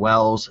Suzanne A.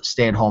 Wells.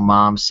 Stay-at-Home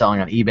Moms selling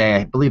on eBay.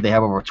 I believe they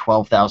have over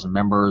 12,000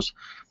 members.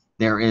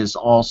 There is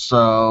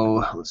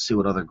also, let's see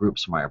what other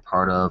groups am I a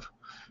part of.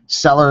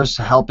 Sellers,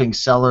 helping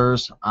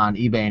sellers on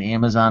eBay and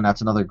Amazon. That's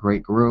another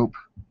great group.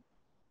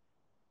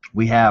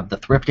 We have the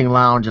Thrifting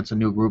Lounge. It's a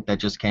new group that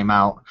just came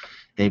out.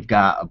 They've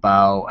got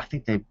about, I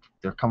think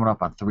they're coming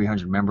up on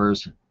 300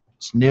 members.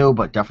 It's new,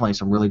 but definitely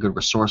some really good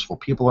resourceful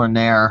people in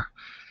there.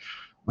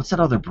 What's that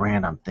other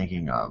brand I'm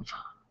thinking of?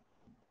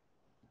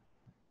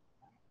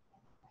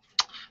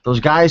 Those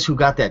guys who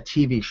got that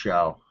TV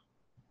show.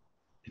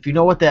 If you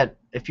know what that,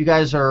 if you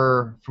guys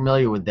are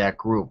familiar with that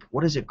group,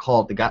 what is it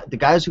called? The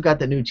guys who got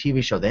the new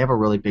TV show, they have a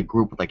really big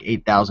group with like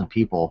 8,000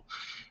 people,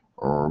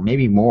 or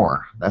maybe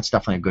more. That's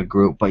definitely a good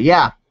group. But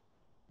yeah,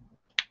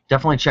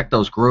 definitely check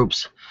those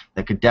groups.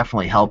 That could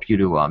definitely help you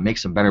to make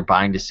some better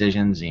buying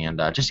decisions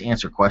and just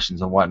answer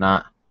questions and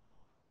whatnot.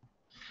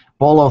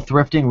 Bolo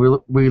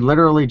Thrifting, we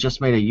literally just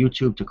made a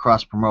YouTube to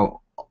cross-promote.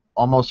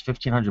 Almost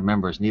 1,500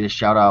 members. Need a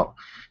shout-out,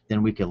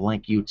 then we could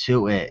link you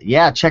to it.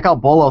 Yeah, check out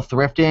Bolo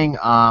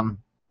Thrifting.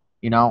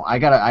 You know, I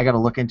gotta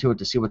look into it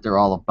to see what they're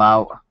all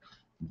about.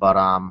 But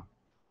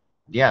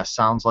yeah,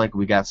 sounds like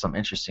we got some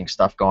interesting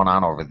stuff going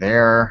on over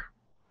there.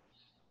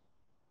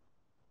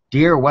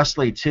 Dear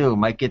Wesley too,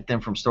 might get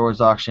them from stores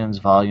auctions.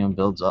 Volume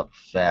builds up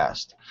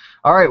fast.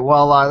 All right,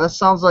 well, that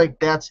sounds like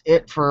that's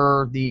it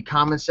for the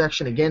comment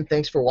section. Again,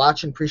 thanks for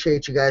watching.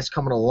 Appreciate you guys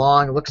coming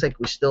along. It looks like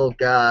we still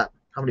got,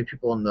 how many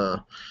people in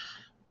the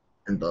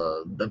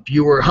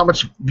viewer, how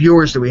much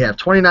viewers do we have?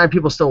 29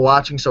 people still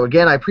watching. So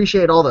again, I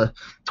appreciate all the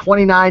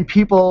 29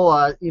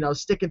 people you know,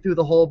 sticking through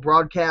the whole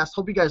broadcast.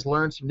 Hope you guys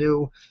learned some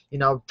new, you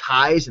know,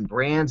 ties and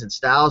brands and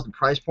styles and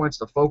price points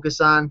to focus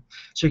on,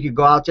 so you could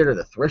go out there to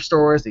the thrift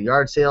stores, the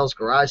yard sales,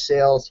 garage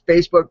sales,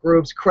 Facebook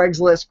groups,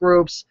 Craigslist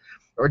groups,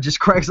 or just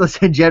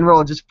Craigslist in general,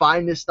 and just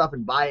find this stuff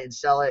and buy it and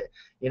sell it.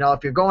 You know,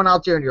 if you're going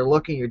out there and you're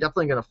looking, you're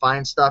definitely going to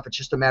find stuff. It's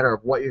just a matter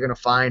of what you're going to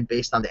find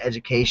based on the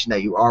education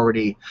that you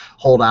already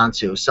hold on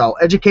to. So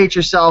educate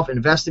yourself,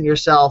 invest in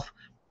yourself,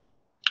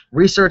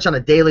 research on a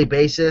daily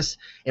basis,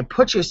 and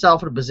put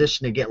yourself in a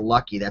position to get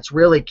lucky. That's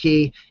really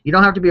key. You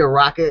don't have to be a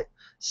rocket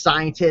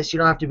scientist. You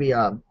don't have to be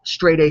a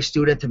straight-A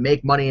student to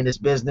make money in this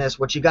business.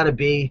 What you got to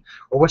be,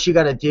 or what you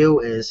got to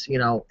do is, you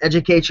know,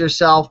 educate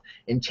yourself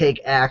and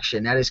take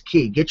action. That is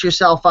key. Get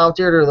yourself out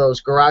there to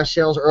those garage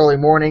sales early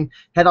morning.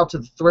 Head out to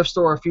the thrift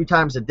store a few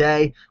times a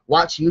day.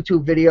 Watch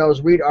YouTube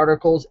videos, read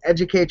articles,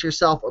 educate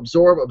yourself,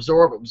 absorb,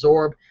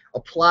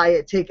 apply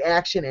it, take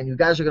action, and you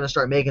guys are going to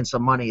start making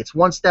some money. It's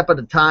one step at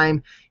a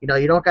time. You know,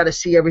 you don't got to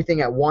see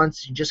everything at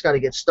once. You just got to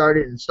get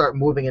started and start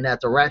moving in that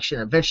direction.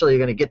 Eventually,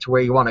 you're going to get to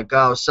where you want to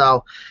go.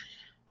 So,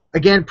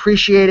 again,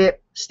 appreciate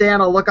it. Stay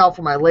on the lookout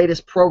for my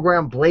latest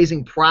program,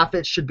 Blazing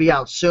Profits. Should be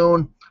out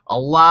soon. A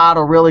lot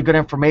of really good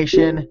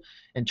information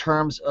in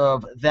terms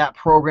of that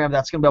program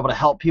that's going to be able to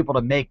help people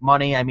to make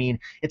money. I mean,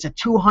 it's a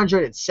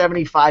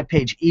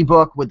 275-page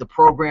ebook with the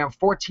program,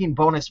 14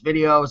 bonus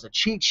videos, a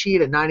cheat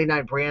sheet of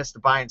 99 brands to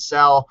buy and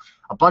sell,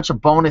 a bunch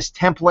of bonus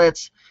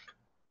templates,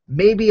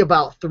 maybe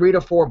about 3 to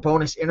 4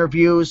 bonus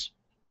interviews,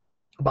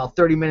 about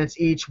 30 minutes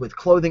each, with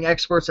clothing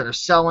experts that are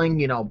selling,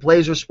 you know,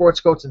 blazers, sports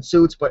coats, and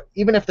suits. But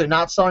even if they're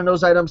not selling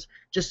those items,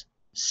 just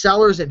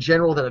sellers in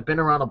general that have been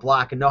around the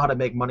block and know how to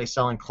make money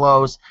selling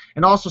clothes,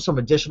 and also some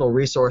additional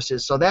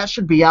resources. So that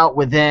should be out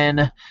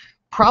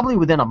probably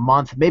within a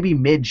month, maybe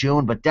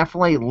mid-June, but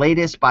definitely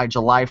latest by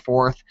July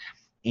 4th.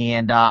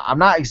 And I'm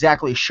not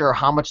exactly sure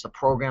how much the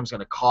program's going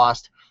to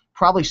cost.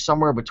 Probably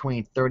somewhere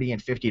between $30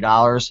 and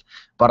 $50,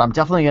 but I'm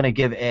definitely going to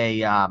give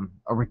a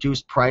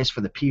reduced price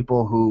for the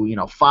people who, you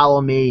know, follow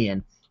me,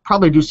 and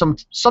probably do some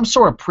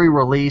sort of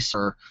pre-release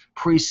or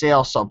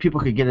pre-sale so people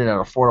could get it at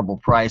an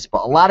affordable price.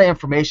 But a lot of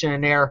information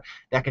in there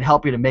that can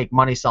help you to make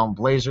money selling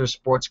blazers,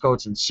 sports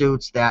coats, and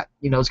suits that,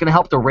 you know, is going to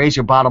help to raise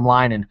your bottom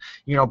line and,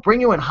 you know,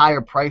 bring you in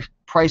higher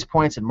price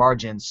points and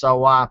margins.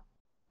 So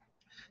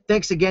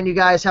thanks again, you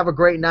guys. Have a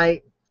great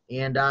night,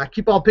 and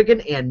keep on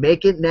picking and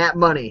making that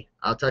money.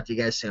 I'll talk to you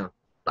guys soon.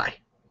 Bye.